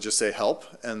can also just say help,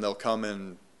 and they'll come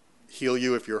and heal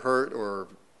you if you're hurt or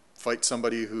fight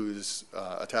somebody who's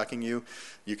attacking you.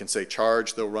 You can say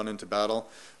charge, they'll run into battle.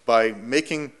 By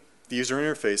making the user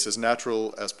interface as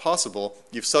natural as possible,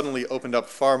 you've suddenly opened up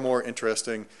far more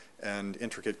interesting and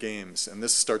intricate games, and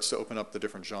this starts to open up the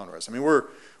different genres. I mean,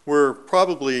 we're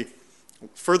probably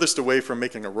furthest away from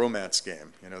making a romance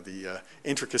game. You know, the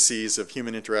intricacies of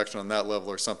human interaction on that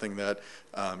level are something that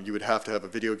you would have to have a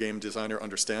video game designer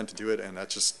understand to do it, and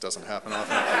that just doesn't happen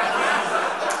often.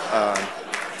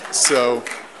 So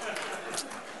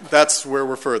that's where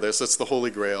we're furthest. That's the holy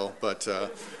grail, but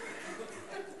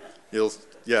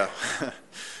yeah.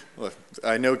 Well,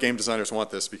 I know game designers want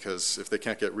this because if they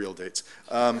can't get real dates.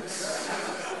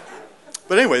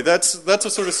 But anyway, that's the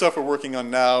sort of stuff we're working on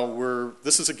now.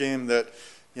 This is a game that,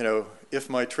 you know, if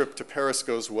my trip to Paris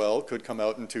goes well, could come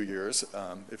out in 2 years.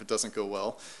 If it doesn't go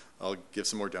well, I'll give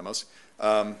some more demos.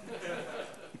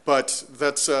 But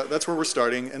that's where we're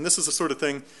starting, and this is the sort of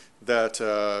thing that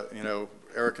you know,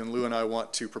 Eric and Lou and I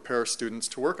want to prepare students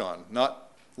to work on. Not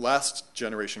last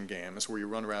generation games where you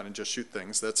run around and just shoot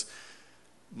things. That's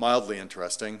mildly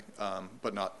interesting,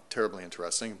 but not terribly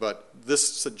interesting. But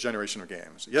this generation of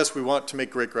games, yes, we want to make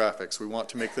great graphics. We want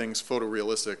to make things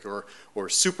photorealistic or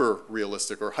super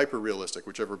realistic or hyper realistic,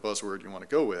 whichever buzzword you want to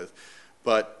go with.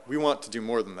 But we want to do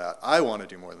more than that. I want to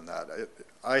do more than that.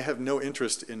 I have no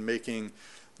interest in making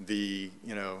the,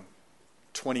 you know,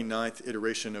 29th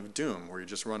iteration of Doom, where you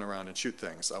just run around and shoot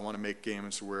things. I want to make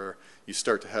games where you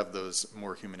start to have those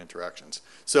more human interactions.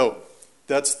 So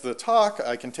that's the talk.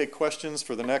 I can take questions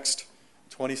for the next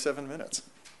 27 minutes.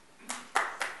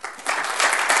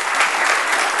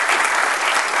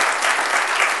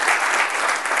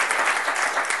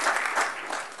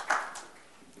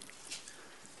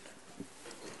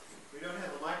 We don't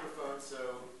have a microphone, so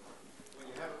when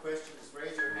you have a question, just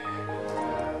raise your hand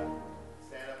and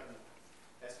stand up and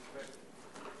ask a question.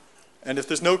 And if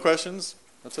there's no questions,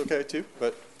 that's okay too,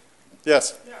 but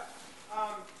yes? Yeah.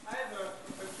 I have a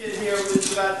kid here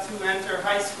who's about to enter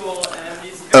high school, and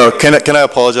he's Can I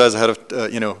apologize ahead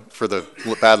of, you know, for the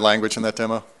bad language in that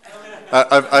demo?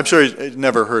 I'm sure you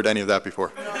never heard any of that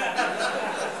before.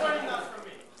 Sorry, not from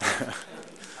me.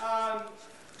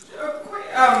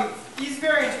 He's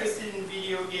very interested in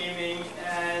video gaming,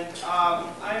 and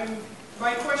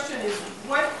my question is,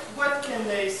 what can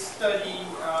they study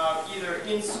either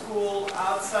in school,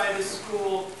 outside of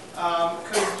school?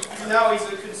 Because now he's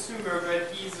a consumer, but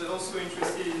he's also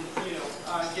interested in, you know,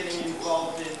 getting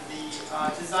involved in the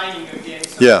designing of games.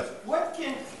 So Yeah.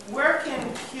 Where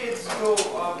can kids go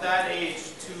of that age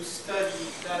to study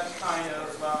that kind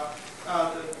of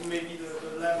maybe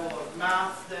the level of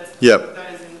math that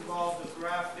is involved, the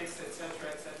graphics,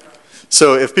 etc., etc.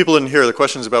 So if people didn't hear, the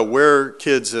question is about where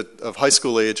kids of high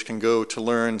school age can go to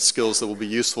learn skills that will be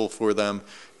useful for them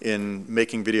in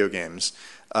making video games.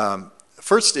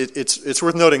 First, it's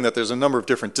worth noting that there's a number of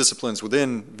different disciplines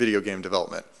within video game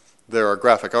development. There are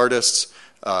graphic artists,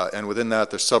 and within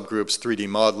that there's subgroups, 3D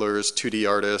modelers, 2D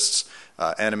artists,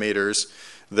 animators.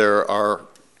 There are,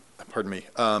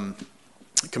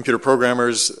 computer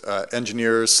programmers,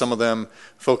 engineers. Some of them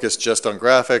focus just on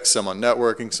graphics, some on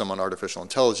networking, some on artificial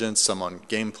intelligence, some on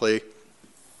gameplay.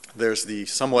 There's the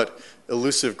somewhat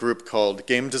elusive group called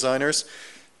game designers.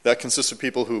 That consists of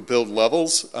people who build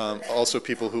levels, also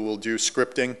people who will do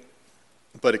scripting,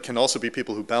 but it can also be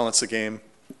people who balance a game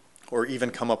or even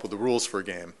come up with the rules for a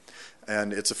game.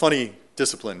 And it's a funny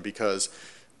discipline because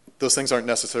those things aren't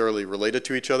necessarily related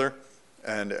to each other,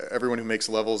 and everyone who makes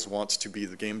levels wants to be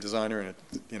the game designer,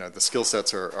 and the skill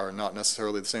sets are not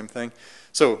necessarily the same thing.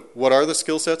 So what are the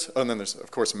skill sets? Oh, and then there's,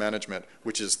 of course, management,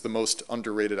 which is the most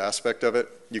underrated aspect of it.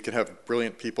 You can have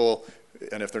brilliant people,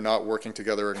 and if they're not working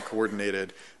together and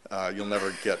coordinated, you'll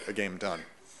never get a game done.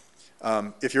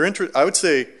 If you're interested, I would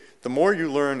say the more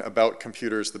you learn about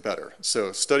computers, the better.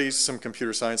 So study some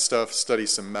computer science stuff, study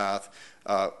some math.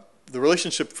 The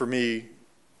relationship for me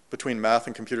between math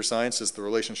and computer science is the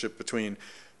relationship between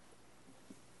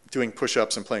doing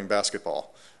push-ups and playing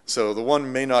basketball. So the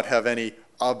one may not have any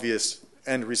obvious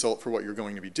end result for what you're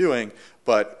going to be doing,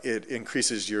 but it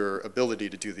increases your ability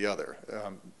to do the other.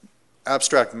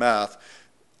 Abstract math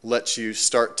lets you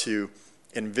start to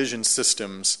envision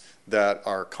systems that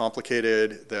are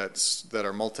complicated, that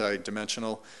are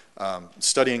multi-dimensional.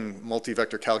 Studying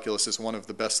multi-vector calculus is one of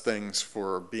the best things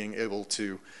for being able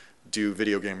to do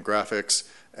video game graphics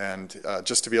and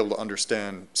just to be able to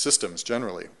understand systems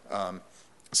generally.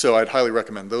 So I'd highly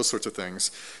recommend those sorts of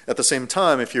things. At the same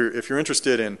time, if you're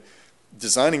interested in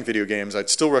designing video games, I'd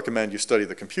still recommend you study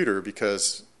the computer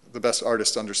because the best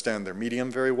artists understand their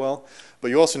medium very well. But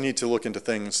you also need to look into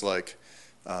things like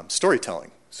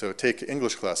storytelling. So take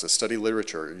English classes, study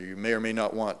literature. You may or may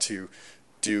not want to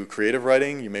do creative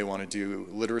writing. You may want to do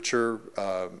literature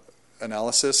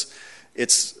analysis.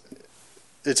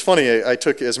 It's funny, I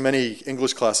took as many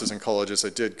English classes in college as I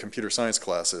did computer science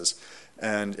classes.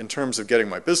 And in terms of getting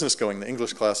my business going, the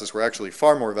English classes were actually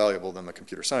far more valuable than the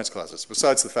computer science classes,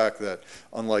 besides the fact that,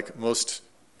 unlike most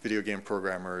video game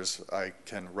programmers, I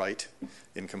can write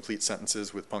in complete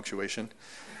sentences with punctuation.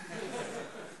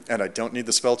 And I don't need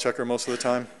the spell checker most of the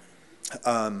time.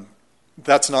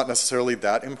 That's not necessarily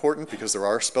that important because there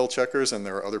are spell checkers and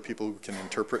there are other people who can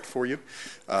interpret for you.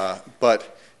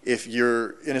 But if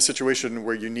you're in a situation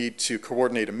where you need to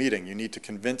coordinate a meeting, you need to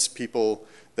convince people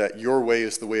that your way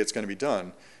is the way it's going to be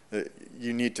done,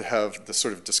 you need to have the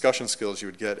sort of discussion skills you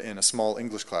would get in a small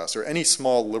English class or any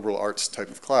small liberal arts type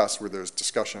of class where there's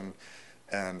discussion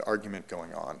and argument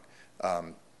going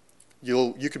on.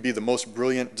 You could be the most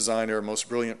brilliant designer, most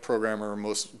brilliant programmer,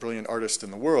 most brilliant artist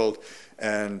in the world,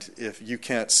 and if you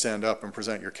can't stand up and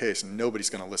present your case, nobody's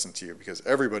going to listen to you because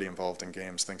everybody involved in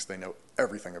games thinks they know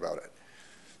everything about it,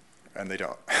 and they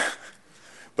don't.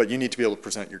 But you need to be able to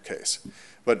present your case.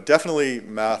 But definitely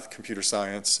math, computer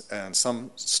science, and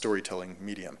some storytelling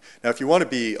medium. Now, if you want to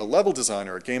be a level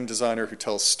designer, a game designer who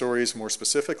tells stories more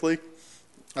specifically,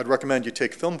 I'd recommend you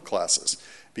take film classes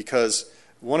because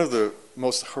one of the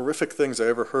most horrific things I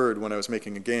ever heard when I was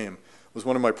making a game was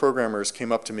one of my programmers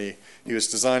came up to me. He was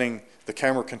designing the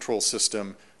camera control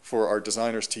system for our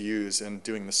designers to use and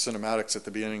doing the cinematics at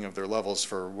the beginning of their levels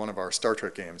for one of our Star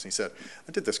Trek games. And he said,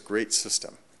 I did this great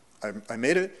system. I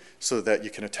made it so that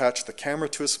you can attach the camera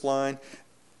to a spline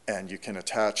and you can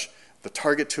attach the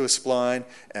target to a spline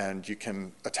and you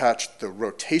can attach the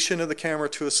rotation of the camera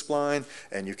to a spline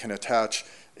and you can attach,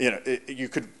 you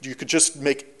could just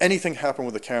make anything happen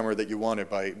with the camera that you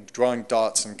wanted by drawing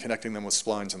dots and connecting them with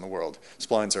splines in the world.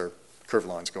 Splines are curved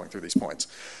lines going through these points.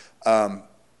 I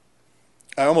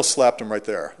almost slapped him right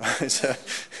there. I said,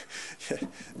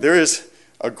 there is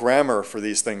a grammar for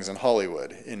these things in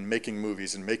Hollywood, in making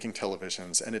movies and making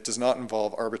televisions, and it does not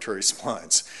involve arbitrary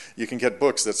splines. You can get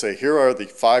books that say, here are the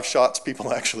 5 shots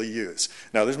people actually use.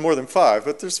 Now, there's more than 5,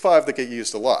 but there's 5 that get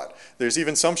used a lot. There's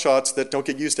even some shots that don't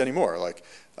get used anymore. Like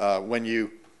when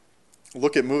you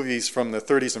look at movies from the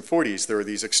 30s and 40s, there are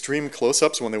these extreme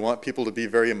close-ups when they want people to be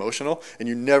very emotional, and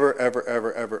you never, ever,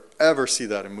 ever, ever, ever see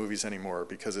that in movies anymore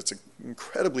because it's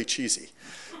incredibly cheesy.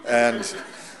 And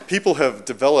people have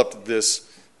developed this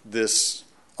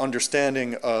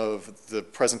understanding of the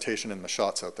presentation and the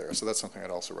shots out there. So that's something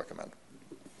I'd also recommend.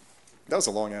 That was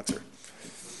a long answer.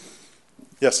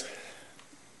 Yes?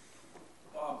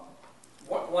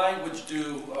 What language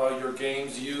do your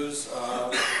games use,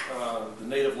 the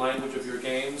native language of your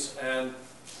games? And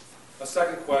a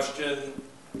second question,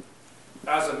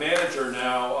 as a manager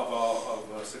now of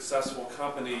a successful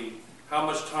company, how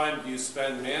much time do you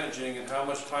spend managing and how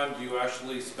much time do you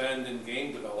actually spend in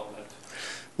game development?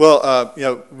 Well,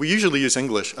 we usually use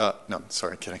English. No,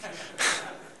 sorry, kidding.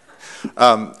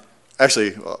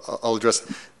 Actually, I'll address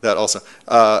that also.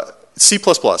 C++,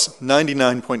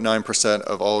 99.9%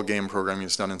 of all game programming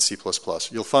is done in C++.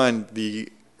 You'll find the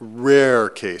rare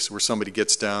case where somebody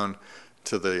gets down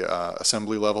to the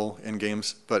assembly level in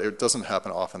games, but it doesn't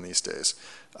happen often these days.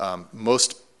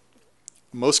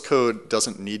 Most code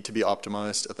doesn't need to be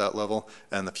optimized at that level,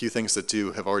 and the few things that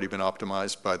do have already been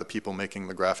optimized by the people making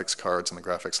the graphics cards and the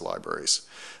graphics libraries.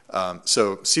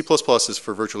 So C++ is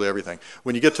for virtually everything.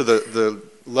 When you get to the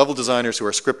level designers who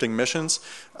are scripting missions,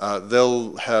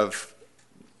 they'll have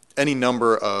any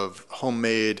number of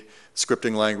homemade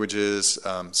scripting languages.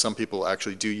 Some people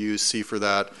actually do use C for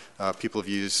that. People have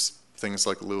used things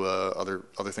like Lua,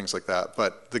 other things like that.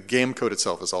 But the game code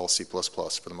itself is all C++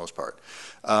 for the most part.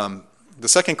 The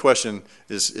second question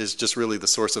is just really the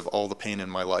source of all the pain in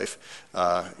my life.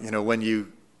 When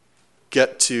you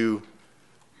get to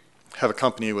have a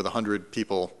company with 100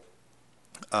 people,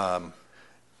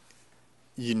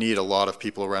 you need a lot of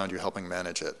people around you helping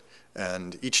manage it.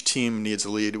 And each team needs a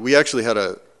lead. We actually had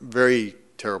a very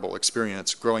terrible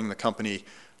experience growing the company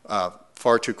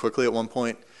far too quickly at one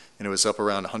point, and it was up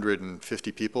around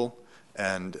 150 people.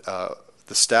 And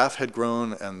the staff had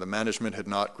grown and the management had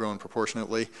not grown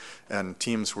proportionately, and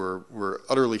teams were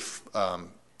utterly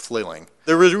flailing.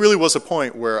 There really was a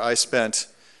point where I spent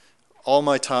all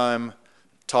my time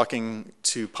talking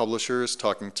to publishers,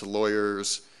 talking to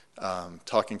lawyers,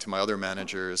 talking to my other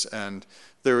managers, and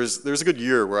there was a good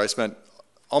year where I spent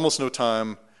almost no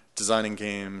time designing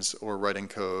games or writing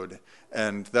code,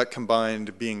 and that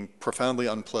combined being profoundly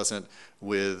unpleasant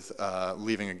with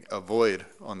leaving a void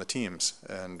on the teams,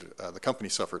 and the company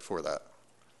suffered for that.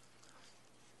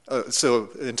 So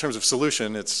in terms of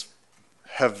solution, it's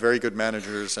have very good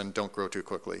managers and don't grow too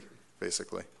quickly,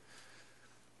 basically.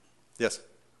 Yes?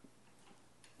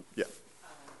 Yeah.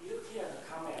 Do you care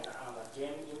to comment on the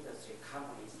game industry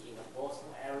companies in the Boston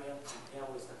area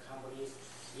compared with the companies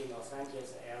in Los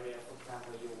Angeles area? For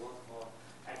example, you work for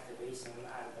Activision and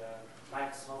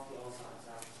Microsoft also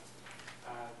has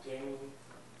a gaming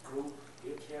group. Do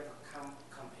you care to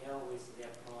compare with their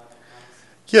product?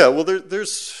 Yeah, well,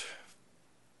 there's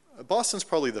Boston's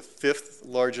probably the 5th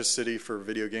largest city for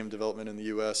video game development in the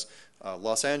U.S.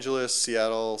 Los Angeles,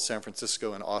 Seattle, San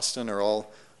Francisco, and Austin are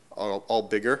all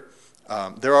bigger.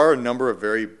 There are a number of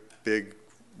very big,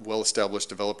 well-established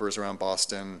developers around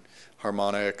Boston: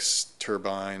 Harmonix,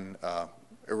 Turbine,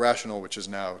 Irrational, which is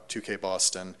now 2K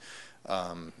Boston,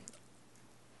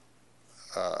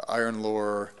 Iron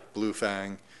Lore, Blue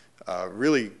Fang,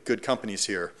 really good companies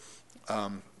here.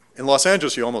 In Los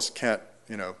Angeles, you almost can't,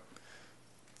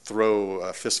 throw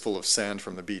a fistful of sand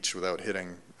from the beach without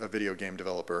hitting a video game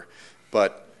developer.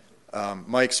 But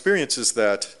my experience is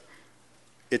that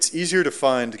it's easier to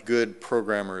find good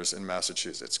programmers in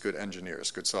Massachusetts, good engineers,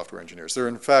 good software engineers. There are,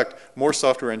 in fact, more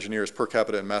software engineers per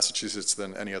capita in Massachusetts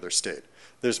than any other state.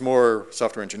 There's more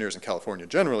software engineers in California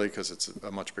generally because it's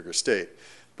a much bigger state.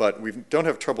 But we don't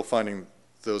have trouble finding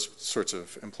those sorts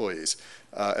of employees.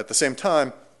 At the same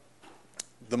time,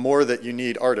 the more that you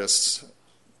need artists,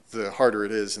 the harder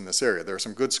it is in this area. There are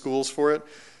some good schools for it,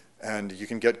 and you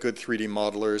can get good 3D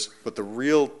modelers, but the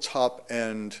real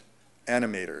top-end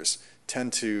animators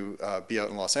tend to be out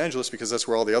in Los Angeles because that's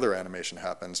where all the other animation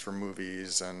happens for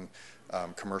movies and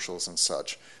commercials and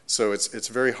such. So it's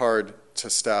very hard to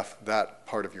staff that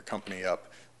part of your company up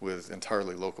with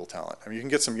entirely local talent. I mean, you can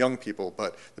get some young people,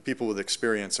 but the people with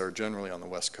experience are generally on the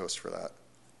West Coast for that.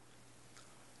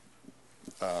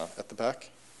 At the back?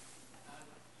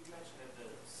 You mentioned that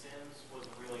The Sims was a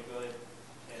really good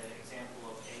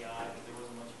example of AI, but there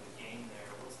wasn't much of a game there.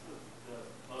 What's the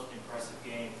most impressive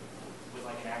game with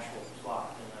like an actual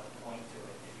plot and a point to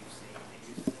it that you've seen that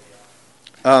uses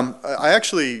AI? I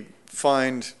actually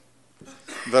find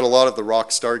that a lot of the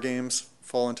Rockstar games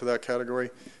fall into that category,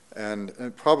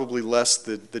 and probably less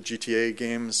the GTA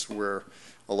games where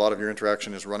a lot of your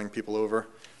interaction is running people over,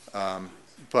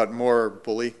 but more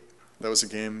Bully. That was a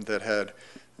game that had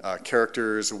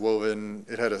characters woven.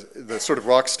 It had the sort of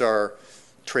Rockstar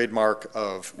trademark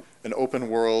of an open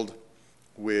world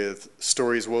with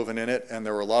stories woven in it, and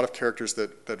there were a lot of characters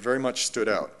that very much stood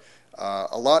out.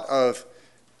 A lot of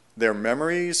their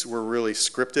memories were really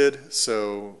scripted,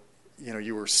 so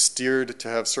you were steered to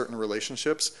have certain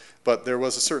relationships, but there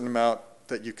was a certain amount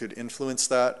that you could influence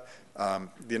that.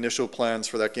 The initial plans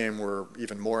for that game were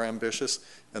even more ambitious,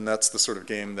 and that's the sort of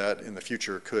game that in the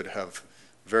future could have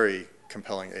very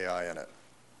compelling AI in it.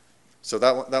 So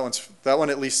that one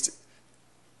at least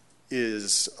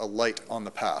is a light on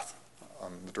the path,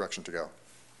 on the direction to go.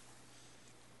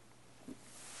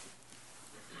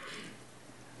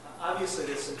 Obviously,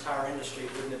 this entire industry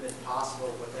wouldn't have been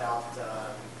possible without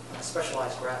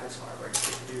specialized graphics hardware.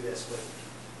 You could do this with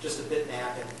just a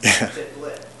bitmap and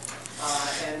bit-lit.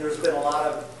 And there's been a lot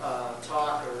of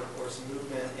talk or some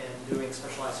movement in doing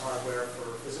specialized hardware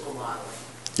for physical modeling.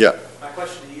 Yeah. My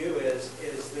question to you is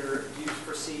do you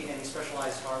foresee any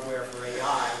specialized hardware for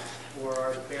AI, or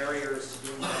are the barriers to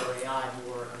doing better AI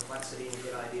more complexity and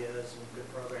good ideas and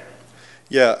good programming?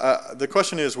 Yeah, the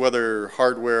question is whether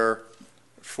hardware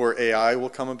for AI will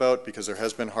come about, because there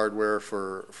has been hardware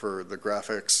for the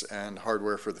graphics and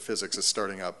hardware for the physics is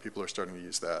starting up. People are starting to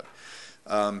use that.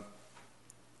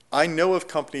 I know of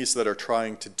companies that are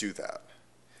trying to do that.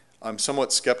 I'm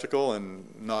somewhat skeptical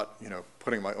and not,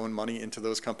 putting my own money into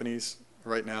those companies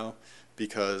right now,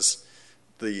 because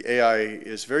the AI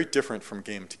is very different from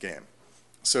game to game.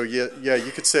 So yeah,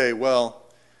 you could say, well,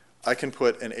 I can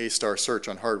put an A-star search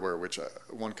on hardware, which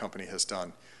one company has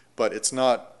done, but it's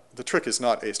not. The trick is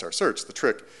not A-star search. The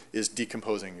trick is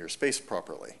decomposing your space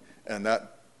properly, and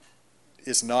that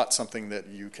is not something that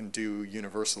you can do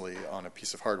universally on a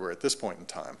piece of hardware at this point in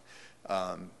time.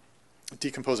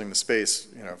 Decomposing the space,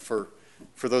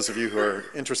 for those of you who are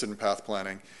interested in path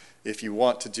planning, if you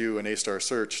want to do an A-star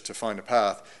search to find a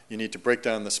path, you need to break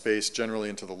down the space generally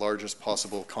into the largest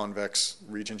possible convex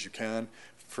regions you can.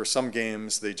 For some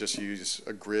games, they just use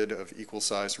a grid of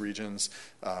equal-sized regions.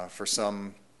 For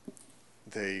some,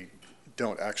 they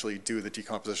don't actually do the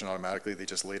decomposition automatically. They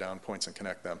just lay down points and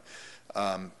connect them.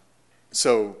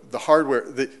 So the hardware,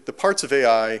 the parts of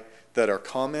AI that are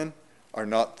common are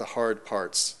not the hard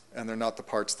parts, and they're not the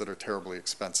parts that are terribly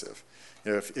expensive.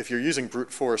 If you're using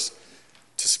brute force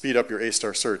to speed up your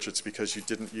A-star search, it's because you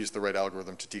didn't use the right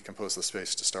algorithm to decompose the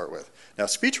space to start with. Now,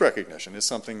 speech recognition is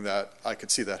something that I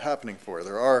could see that happening for.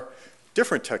 There are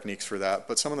different techniques for that,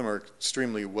 but some of them are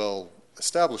extremely well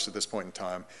established at this point in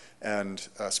time. And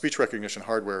speech recognition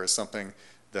hardware is something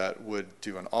that would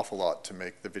do an awful lot to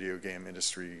make the video game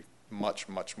industry much,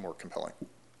 much more compelling.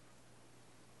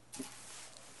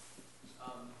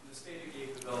 The state of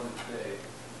game development today,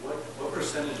 what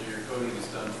percentage of your coding is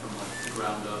done from the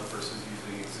ground up versus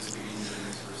using existing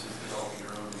engines versus developing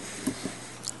your own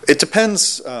engines? It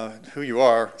depends who you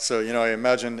are. So, I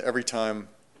imagine every time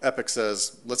Epic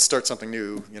says, let's start something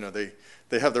new,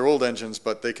 they have their old engines,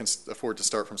 but they can afford to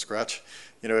start from scratch.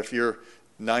 If you're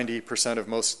 90% of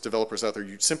most developers out there,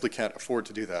 you simply can't afford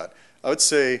to do that. I would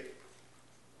say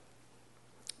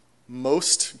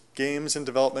most games in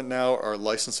development now are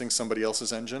licensing somebody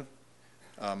else's engine.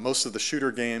 Most of the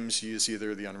shooter games use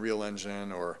either the Unreal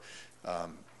Engine or,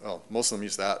 most of them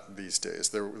use that these days.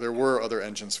 There were other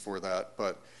engines for that,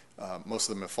 but most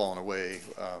of them have fallen away.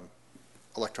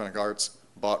 Electronic Arts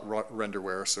bought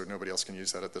Renderware, so nobody else can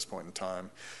use that at this point in time.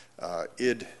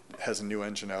 id has a new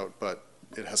engine out, but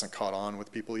it hasn't caught on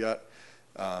with people yet,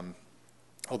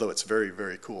 although it's very,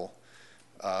 very cool.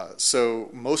 So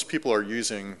most people are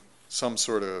using some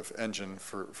sort of engine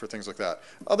for things like that.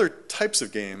 Other types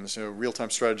of games, real-time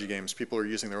strategy games, people are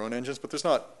using their own engines, but there's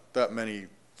not that many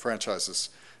franchises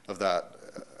of that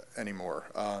anymore.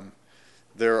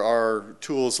 There are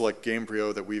tools like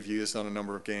Gamebryo that we've used on a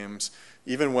number of games.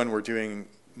 Even when we're doing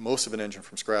most of an engine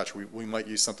from scratch, we might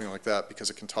use something like that because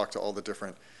it can talk to all the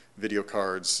different video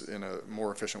cards in a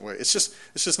more efficient way. It's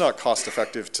just not cost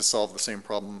effective to solve the same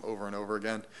problem over and over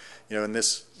again. In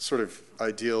this sort of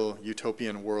ideal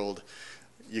utopian world,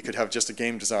 you could have just a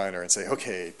game designer and say,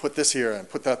 okay, put this here and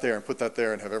put that there and put that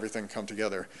there and have everything come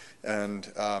together. And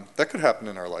that could happen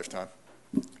in our lifetime,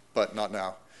 but not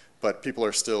now. But people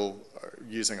are still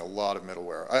using a lot of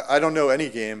middleware. I don't know any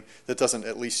game that doesn't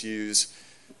at least use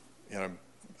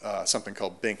something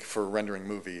called Bink for rendering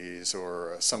movies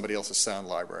or somebody else's sound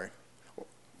library.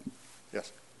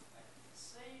 Yes?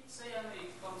 Say I'm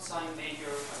a comp-sci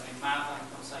major, I'm a math and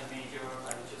comp-sci major,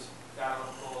 I just got out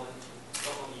of college a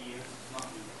couple of years, not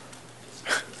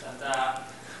years.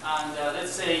 And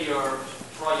let's say your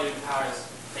project in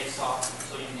Paris takes off,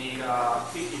 so you need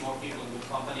 50 more people in the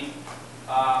company.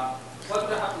 What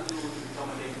do I have to do to become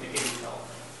a game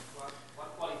developer?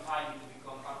 What qualifies me to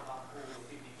become part of that pool of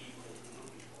 50 people that you're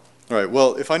looking for? All right,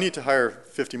 well, if I need to hire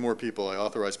 50 more people, I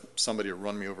authorize somebody to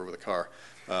run me over with a car.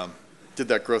 Did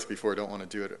that growth before, I don't want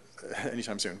to do it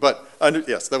anytime soon. But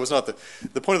yes, that was not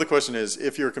the point of the question is,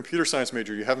 if you're a computer science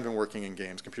major, you haven't been working in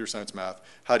games, computer science math,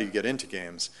 how do you get into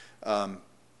games?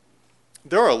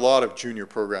 There are a lot of junior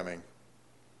programming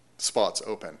spots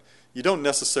open. You don't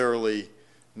necessarily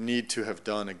need to have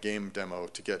done a game demo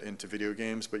to get into video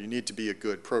games, but you need to be a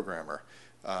good programmer.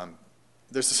 So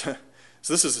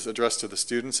this is addressed to the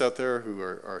students out there who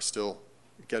are still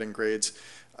getting grades.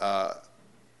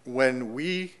 When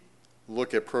we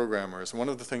look at programmers, one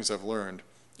of the things I've learned,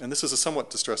 and this is a somewhat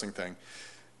distressing thing,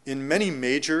 in many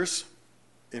majors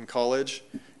in college,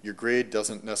 your grade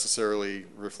doesn't necessarily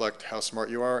reflect how smart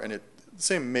you are, and the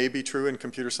same may be true in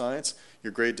computer science.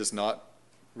 Your grade does not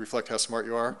reflect how smart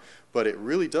you are, but it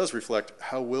really does reflect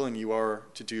how willing you are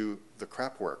to do the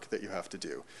crap work that you have to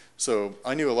do. So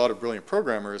I knew a lot of brilliant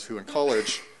programmers who in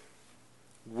college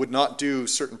would not do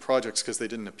certain projects because they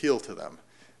didn't appeal to them.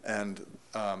 And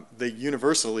they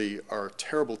universally are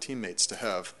terrible teammates to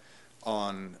have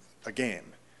on a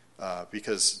game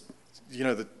because, you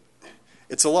know,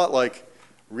 it's a lot like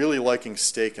really liking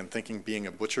steak and thinking being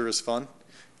a butcher is fun.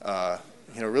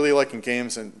 You know, really liking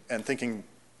games and thinking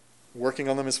working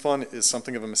on them is fun is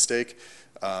something of a mistake.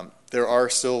 There are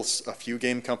still a few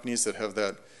game companies that have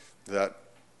that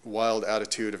wild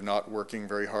attitude of not working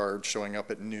very hard, showing up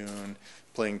at noon,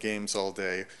 playing games all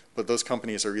day. But those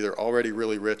companies are either already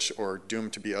really rich or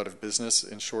doomed to be out of business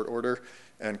in short order.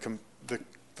 And the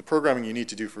programming you need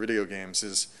to do for video games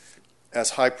is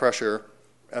as high pressure,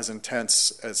 as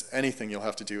intense as anything you'll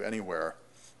have to do anywhere.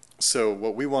 So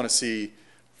what we want to see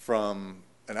from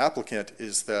an applicant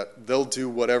is that they'll do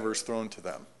whatever's thrown to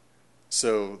them.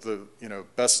 So the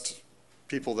best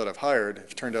people that I've hired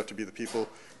have turned out to be the people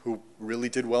who really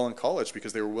did well in college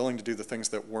because they were willing to do the things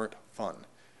that weren't fun.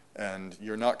 And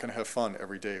you're not going to have fun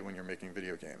every day when you're making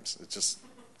video games. It's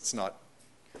not,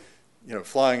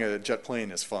 flying a jet plane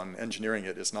is fun. Engineering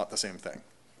it is not the same thing.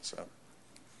 So,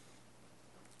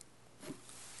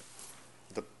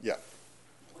 yeah.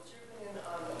 What's your opinion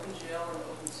on OpenGL and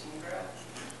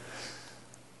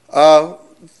OpenSceneGraph?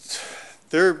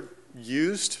 They're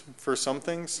used for some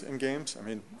things in games. I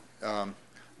mean,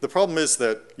 the problem is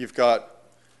that you've got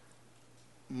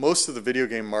most of the video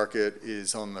game market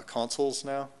is on the consoles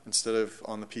now instead of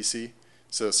on the PC.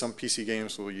 So some PC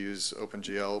games will use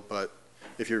OpenGL, but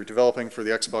if you're developing for the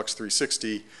Xbox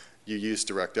 360, you use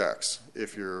DirectX.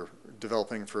 If you're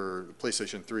developing for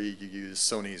PlayStation 3, you use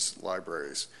Sony's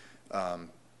libraries.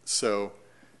 So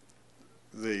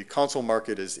the console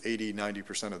market is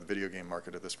 80–90% of the video game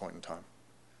market at this point in time.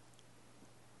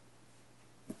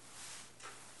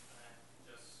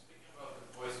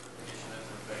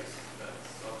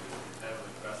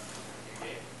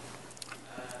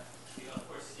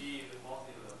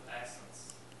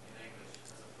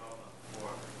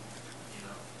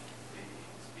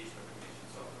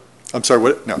 I'm sorry,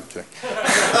 what? No, I'm kidding.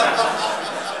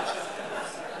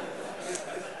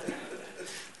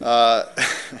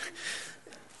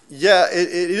 Yeah, it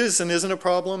is and isn't a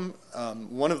problem.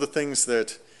 One of the things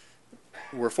that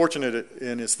we're fortunate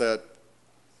in is that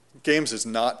games is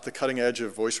not the cutting edge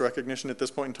of voice recognition at this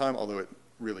point in time, although it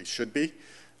really should be.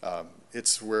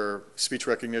 It's where speech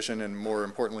recognition and, more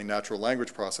importantly, natural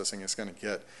language processing is going to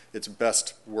get its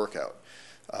best workout.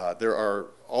 There are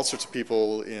all sorts of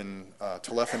people in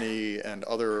telephony and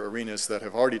other arenas that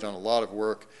have already done a lot of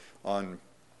work on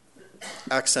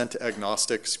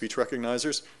accent-agnostic speech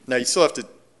recognizers. Now, you still have to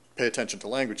pay attention to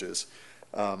languages.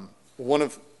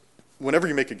 Whenever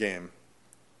you make a game,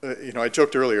 I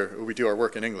joked earlier we do our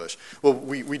work in English. Well,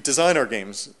 we design our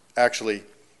games actually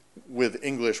with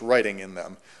English writing in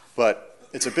them, but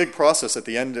it's a big process at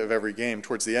the end of every game.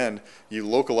 Towards the end, you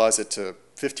localize it to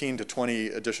 15 to 20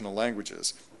 additional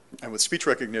languages. And with speech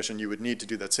recognition, you would need to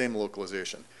do that same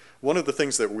localization. One of the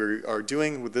things that we are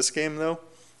doing with this game, though,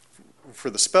 for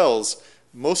the spells,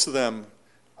 most of them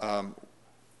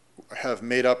have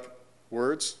made up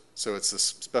words. So it's this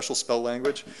special spell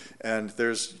language. And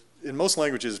there's, in most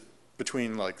languages,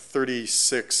 between like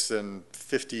 36 and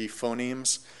 50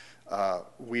 phonemes.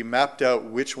 We mapped out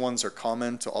which ones are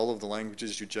common to all of the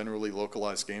languages you generally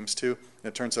localize games to. And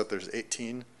it turns out there's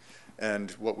 18.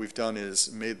 And what we've done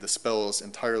is made the spells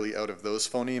entirely out of those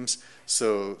phonemes.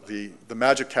 So the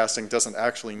magic casting doesn't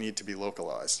actually need to be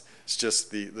localized. It's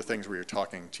just the things where you're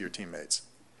talking to your teammates.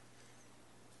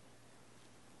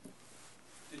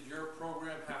 Did your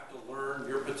program have to learn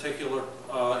your particular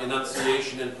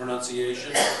enunciation and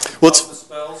pronunciation of the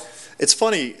spells? It's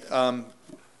funny.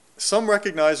 Some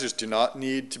recognizers do not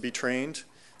need to be trained.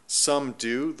 Some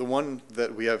do. The one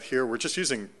that we have here, we're just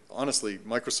using, honestly,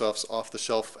 Microsoft's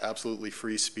off-the-shelf, absolutely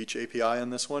free speech API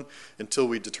on this one until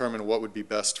we determine what would be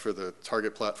best for the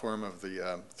target platform of the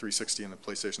 360 and the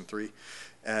PlayStation 3.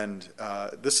 And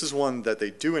this is one that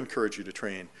they do encourage you to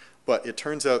train. But it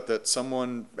turns out that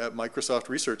someone at Microsoft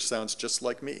Research sounds just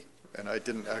like me, and I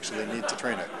didn't actually need to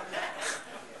train it.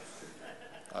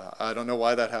 I don't know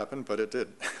why that happened, but it did.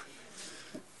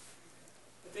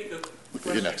 I think the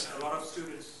question a lot of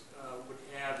students would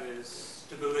have is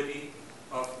stability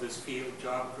of this field,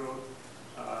 job growth.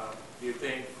 Do you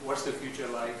think, what's the future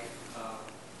like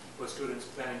for students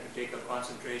planning to take up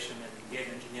concentration and get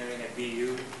engineering at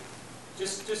BU?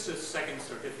 Just a second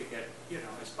certificate,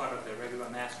 as part of their regular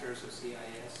master's or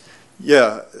CIS?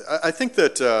 Yeah, I think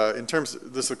that in terms,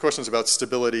 the question is about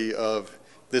stability of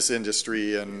this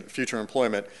industry and future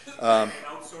employment.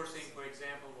 Outsourcing, for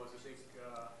example, was a big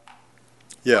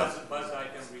buzz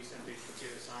item recently for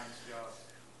computer science jobs.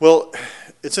 Well,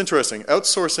 it's interesting.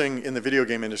 Outsourcing in the video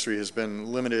game industry has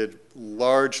been limited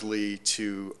largely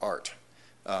to art.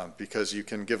 Because you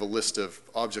can give a list of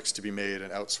objects to be made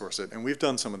and outsource it. And we've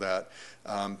done some of that.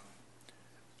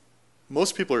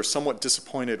 Most people are somewhat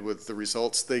disappointed with the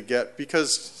results they get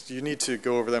because you need to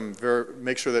go over them,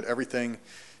 make sure that everything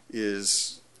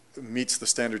meets the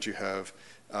standards you have.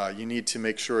 You need to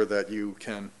make sure that you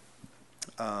can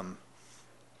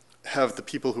have the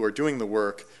people who are doing the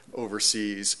work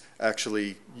overseas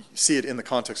actually see it in the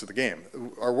context of the game.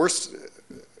 Our worst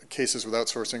cases with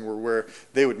outsourcing were where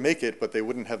they would make it, but they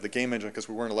wouldn't have the game engine because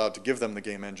we weren't allowed to give them the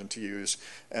game engine to use,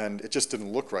 and it just didn't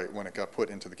look right when it got put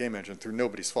into the game engine through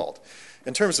nobody's fault.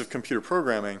 In terms of computer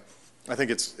programming, I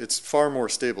think it's far more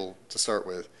stable to start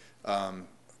with.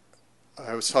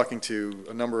 I was talking to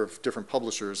a number of different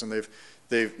publishers, and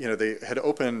they had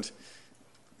opened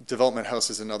development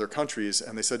houses in other countries,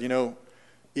 and they said,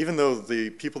 even though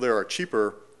the people there are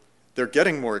cheaper, they're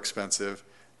getting more expensive,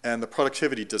 and the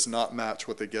productivity does not match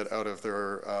what they get out of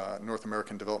their North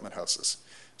American development houses.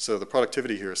 So the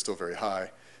productivity here is still very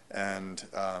high. And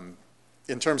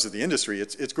in terms of the industry,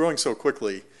 it's growing so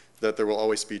quickly that there will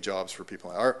always be jobs for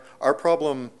people. Our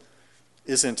problem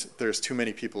isn't there's too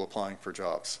many people applying for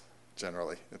jobs,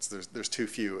 generally. There's too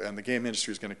few, and the game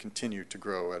industry is going to continue to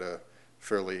grow at a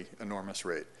fairly enormous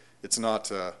rate. It's not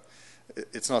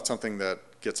something that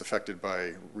gets affected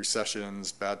by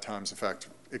recessions, bad times. In fact,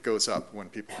 it goes up when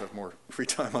people have more free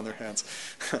time on their hands.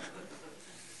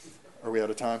 Are we out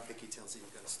of time? Vicky tells you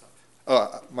you've got to stop.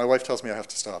 Oh, my wife tells me I have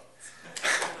to stop.